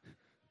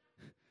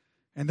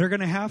 And they're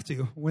going to have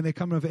to when they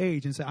come of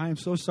age and say, I am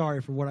so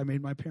sorry for what I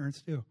made my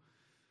parents do.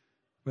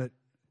 But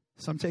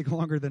some take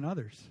longer than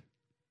others.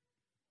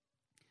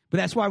 But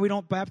that's why we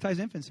don't baptize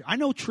infants here. I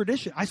know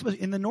tradition. I suppose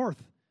in the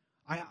North,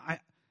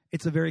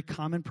 it's a very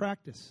common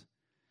practice.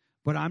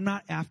 But I'm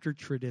not after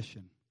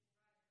tradition.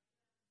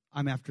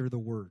 I'm after the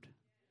Word.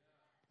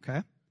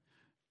 Okay?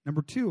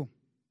 Number 2,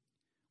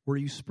 were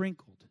you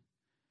sprinkled?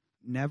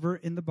 Never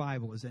in the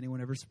Bible is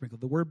anyone ever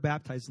sprinkled. The word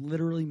baptized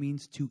literally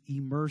means to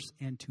immerse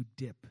and to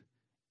dip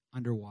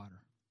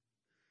underwater.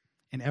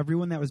 And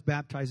everyone that was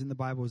baptized in the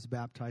Bible was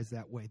baptized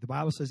that way. The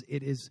Bible says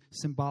it is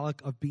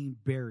symbolic of being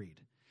buried.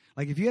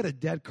 Like if you had a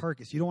dead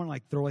carcass, you don't want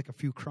to throw a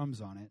few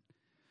crumbs on it.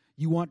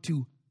 You want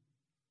to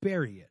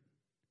bury it.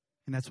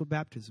 And that's what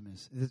baptism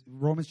is.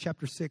 Romans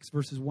chapter 6,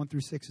 verses 1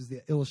 through 6 is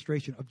the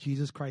illustration of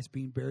Jesus Christ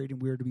being buried,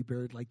 and we are to be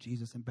buried like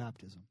Jesus in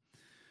baptism.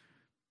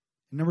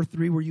 And number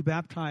 3, were you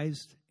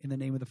baptized in the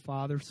name of the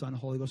Father, Son,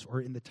 Holy Ghost,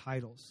 or in the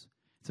titles?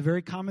 It's a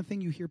very common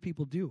thing you hear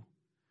people do.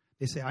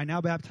 They say, I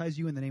now baptize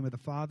you in the name of the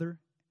Father,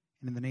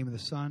 and in the name of the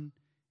Son, and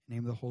the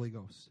name of the Holy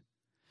Ghost.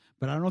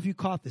 But I don't know if you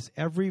caught this.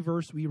 Every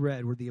verse we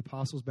read where the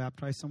apostles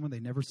baptized someone, they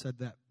never said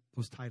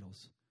those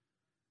titles.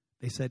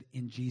 They said,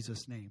 in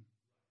Jesus' name.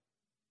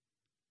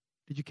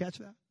 Did you catch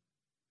that?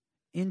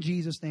 In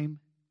Jesus' name,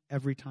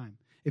 every time.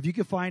 If you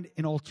could find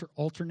an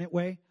alternate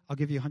way, I'll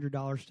give you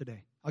 $100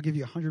 today. I'll give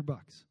you $100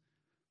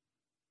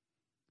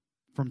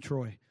 from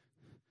Troy.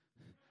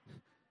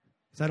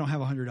 Because I don't have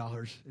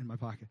 $100 in my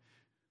pocket.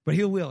 But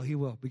he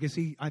will, because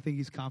I think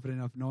he's confident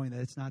enough knowing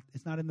that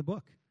it's not in the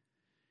book.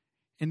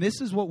 And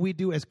this is what we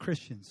do as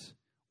Christians.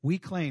 We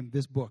claim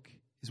this book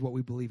is what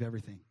we believe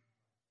everything.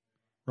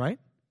 Right?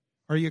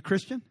 Are you a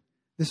Christian?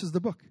 This is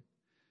the book.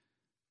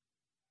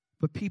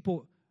 But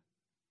people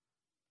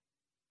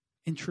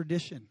in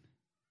tradition,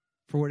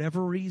 for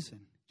whatever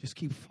reason, just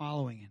keep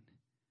following it.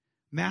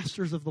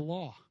 Masters of the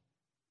law,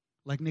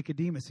 like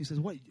Nicodemus, he says,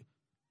 "What?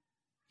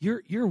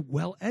 You're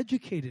well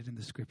educated in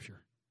the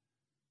Scripture,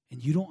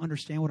 and you don't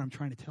understand what I'm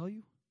trying to tell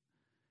you?"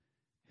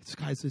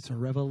 It's a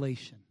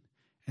revelation.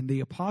 And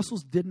the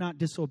apostles did not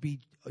disobey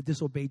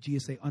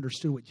Jesus. They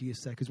understood what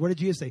Jesus said. Because what did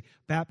Jesus say?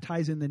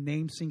 Baptize in the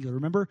name singular.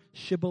 Remember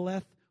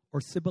Shibboleth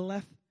or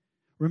Sibboleth?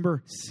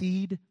 Remember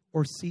seed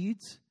or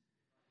seeds?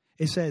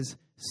 It says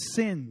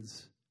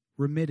sins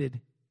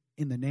remitted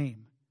in the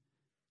name.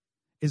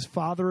 Is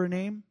Father a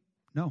name?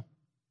 No.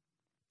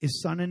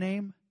 Is Son a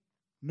name?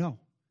 No.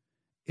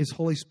 Is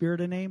Holy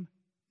Spirit a name?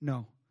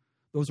 No.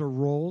 Those are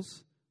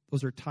roles.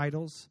 Those are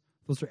titles.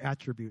 Those are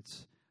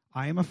attributes.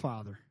 I am a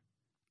father.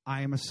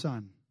 I am a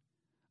son.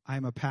 I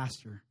am a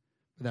pastor.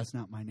 But that's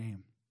not my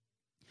name.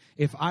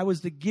 If I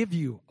was to give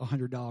you a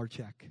 $100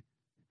 check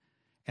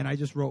and I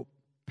just wrote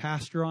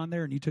pastor on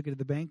there and you took it to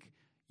the bank,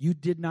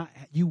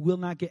 you will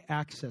not get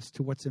access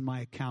to what's in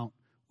my account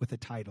with a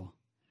title.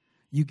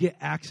 You get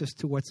access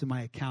to what's in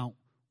my account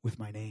with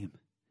my name.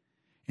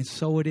 And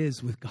so it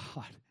is with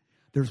God.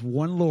 There's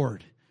one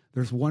Lord.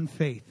 There's one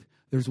faith.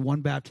 There's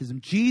one baptism.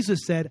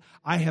 Jesus said,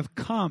 I have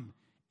come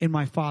in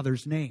my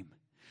Father's name.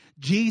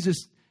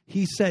 Jesus,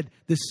 he said,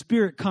 the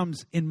Spirit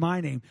comes in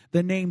my name.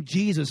 The name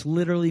Jesus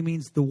literally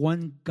means the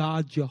one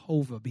God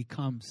Jehovah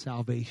becomes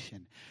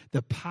salvation.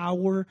 The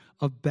power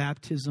of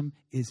baptism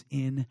is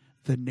in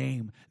the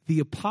name. The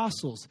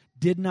apostles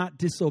did not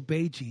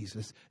disobey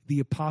Jesus. The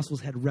apostles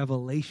had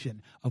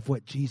revelation of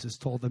what Jesus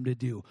told them to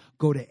do.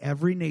 Go to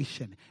every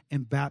nation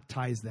and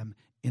baptize them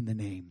in the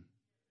name.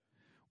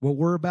 What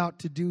we're about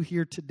to do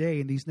here today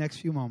in these next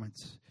few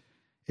moments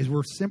is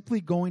we're simply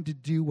going to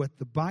do what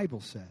the Bible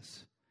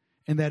says,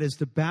 and that is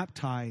to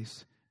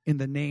baptize in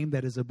the name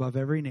that is above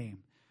every name.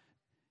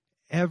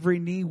 Every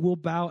knee will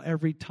bow,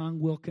 every tongue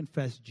will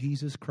confess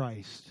Jesus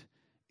Christ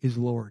is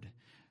Lord.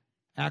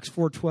 Acts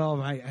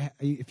 4:12,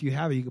 if you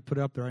have it, you can put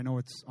it up there. I know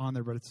it's on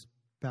there, but it's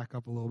back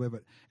up a little bit.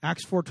 But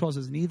Acts 4:12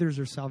 says, neither is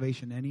there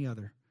salvation any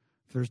other.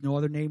 If there's no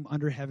other name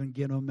under heaven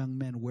given among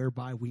men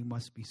whereby we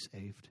must be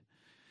saved.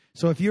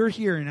 So if you're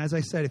here, and as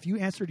I said, if you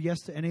answered yes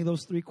to any of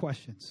those three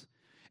questions,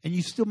 and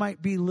you still might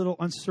be a little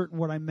uncertain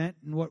what I meant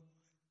and what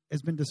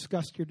has been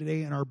discussed here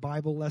today in our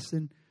Bible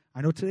lesson,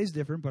 I know today's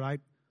different, but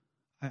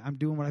I'm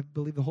doing what I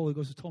believe the Holy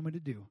Ghost has told me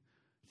to do.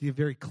 To give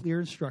very clear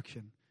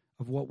instruction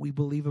of what we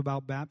believe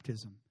about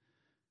baptism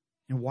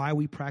and why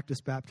we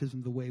practice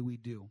baptism the way we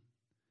do.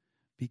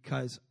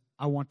 Because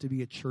I want to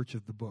be a church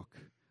of the book.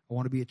 I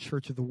want to be a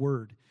church of the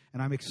Word.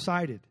 And I'm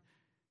excited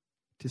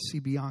to see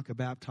Bianca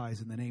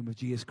baptized in the name of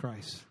Jesus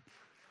Christ.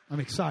 I'm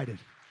excited.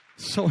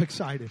 So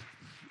excited.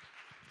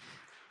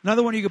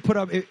 Another one you could put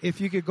up, if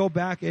you could go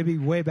back, it'd be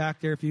way back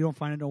there. If you don't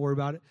find it, don't worry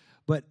about it.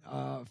 But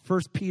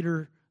 1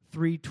 Peter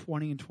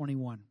 3:20 and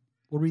 21.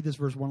 We'll read this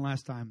verse one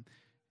last time.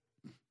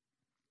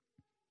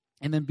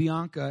 And then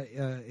Bianca,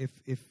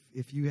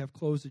 if you have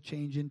clothes to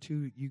change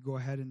into, you go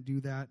ahead and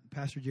do that.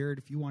 Pastor Jared,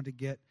 if you want to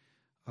get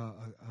a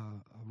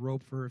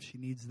robe for her if she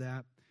needs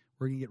that,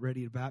 we're going to get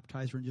ready to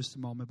baptize her in just a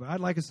moment. But I'd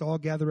like us to all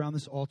gather around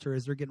this altar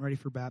as they're getting ready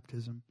for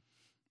baptism.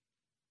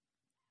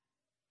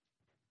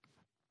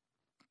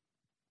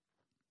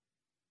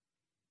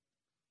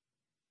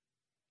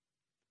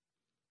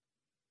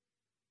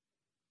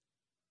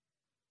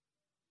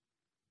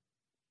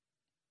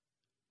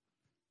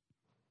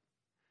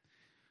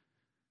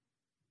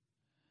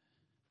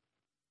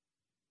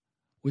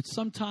 With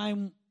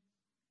sometime,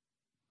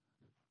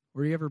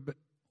 were you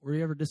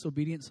ever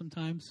disobedient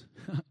sometimes?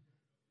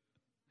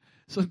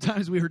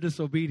 Sometimes we were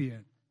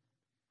disobedient.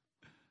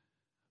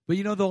 But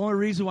you know the only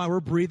reason why we're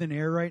breathing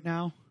air right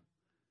now?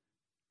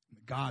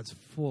 God's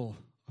full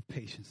of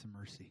patience and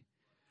mercy.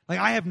 Like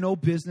I have no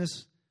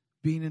business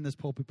being in this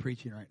pulpit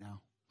preaching right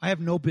now. I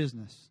have no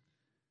business.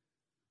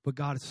 But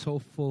God is so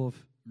full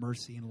of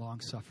mercy and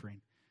long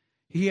suffering.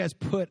 He has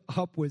put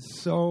up with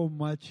so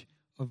much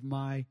of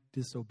my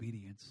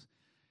disobedience.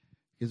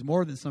 Because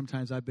more than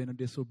sometimes I've been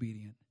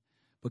disobedient.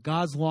 But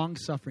God's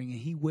long-suffering, and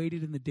He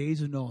waited in the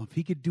days of Noah. If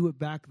He could do it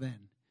back then,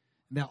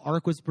 and that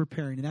ark was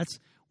preparing, and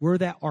we're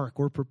that ark,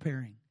 we're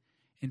preparing.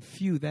 And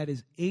few, that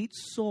is 8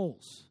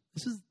 souls.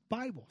 This is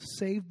Bible,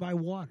 saved by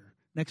water.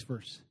 Next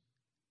verse.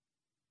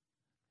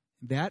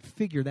 That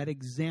figure, that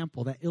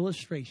example, that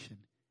illustration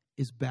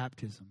is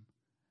baptism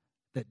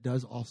that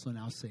does also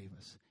now save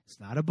us. It's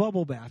not a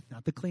bubble bath,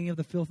 not the cleaning of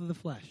the filth of the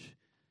flesh.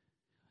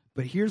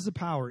 But here's the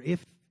power.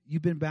 If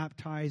you've been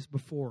baptized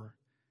before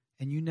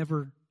and you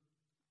never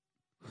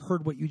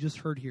heard what you just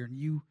heard here and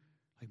you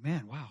like,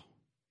 man, wow.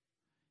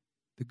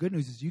 The good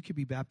news is you could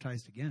be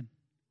baptized again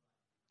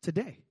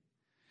today.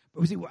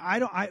 But we see,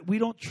 we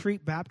don't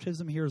treat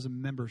baptism here as a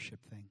membership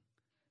thing.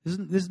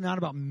 This is not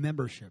about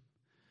membership.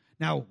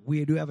 Now,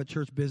 we do have a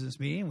church business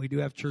meeting. We do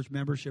have church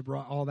membership,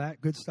 all that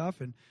good stuff.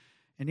 And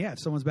yeah, if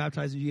someone's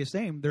baptized in Jesus'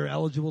 name, they're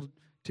eligible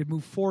to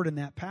move forward in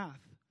that path.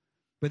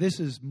 But this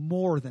is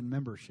more than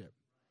membership.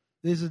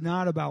 This is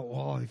not about,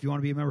 if you want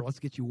to be a member, let's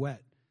get you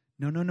wet.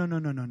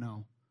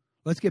 No.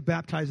 Let's get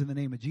baptized in the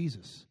name of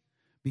Jesus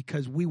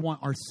because we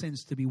want our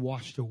sins to be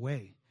washed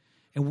away.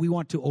 And we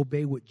want to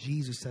obey what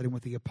Jesus said and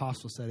what the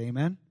apostles said.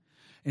 Amen?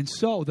 And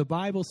so the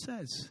Bible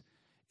says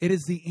it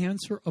is the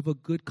answer of a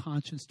good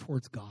conscience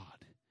towards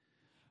God.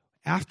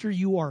 After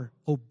you are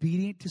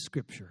obedient to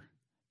Scripture,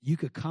 you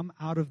could come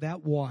out of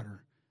that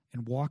water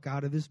and walk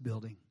out of this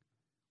building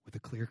with a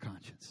clear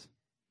conscience.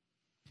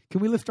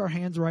 Can we lift our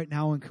hands right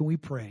now and can we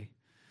pray?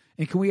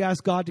 And can we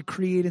ask God to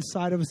create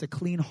inside of us a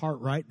clean heart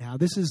right now?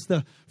 This is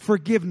the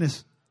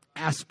forgiveness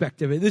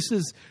aspect of it. This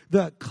is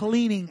the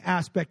cleaning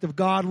aspect of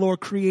God. Lord,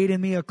 create in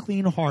me a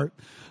clean heart.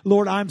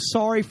 Lord, I'm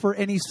sorry for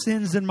any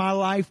sins in my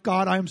life.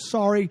 God, I'm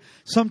sorry.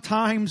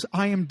 Sometimes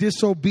I am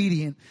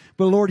disobedient.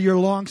 But Lord, you're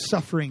long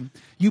suffering.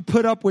 You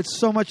put up with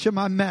so much of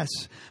my mess.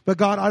 But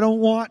God, I don't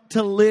want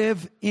to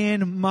live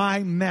in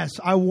my mess.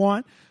 I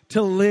want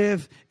to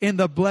live in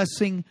the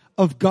blessing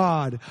of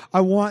God.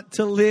 I want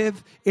to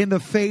live in the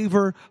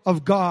favor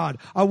of God.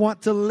 I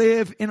want to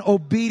live in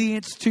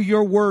obedience to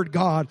your word,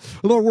 God.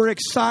 Lord, we're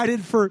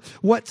excited for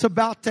what's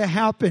about to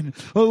happen.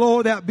 Oh,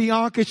 Lord, that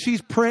Bianca,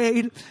 she's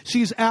prayed.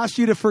 She's asked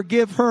you to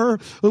forgive her.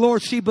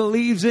 Lord, she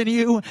believes in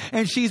you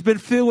and she's been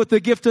filled with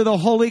the gift of the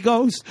Holy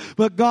Ghost.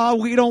 But God,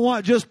 we don't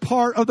want just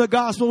part of the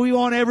gospel. We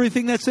want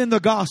everything that's in the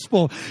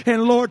gospel.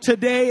 And Lord,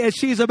 today as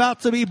she's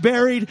about to be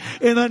buried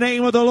in the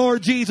name of the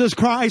Lord Jesus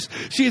Christ,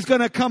 she's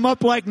going to come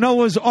up like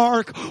Noah's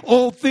ark.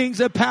 Old things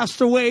have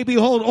passed away.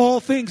 Behold, all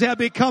things have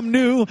become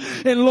new.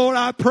 And Lord,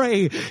 I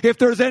pray if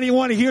there's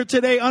anyone here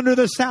today under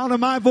the sound of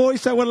my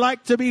voice that would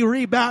like to be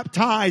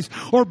rebaptized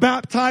or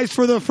baptized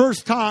for the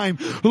first time,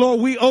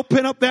 Lord, we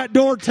open up that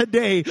door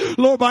today,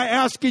 Lord, by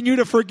asking you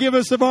to forgive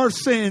us of our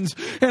sins.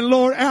 And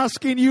Lord,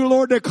 asking you,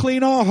 Lord, to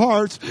clean our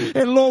hearts.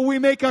 And Lord, we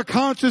make a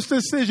conscious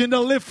decision to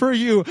live for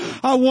you.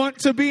 I want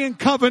to be in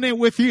covenant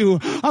with you.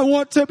 I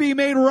want to be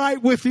made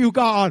right with you,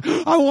 God.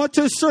 I want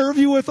to serve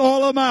you with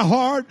all of my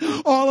heart,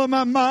 all of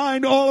my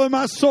mind, all of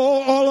my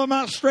soul, all of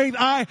my strength.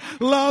 I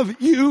love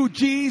you,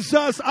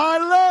 Jesus. I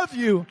love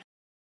you.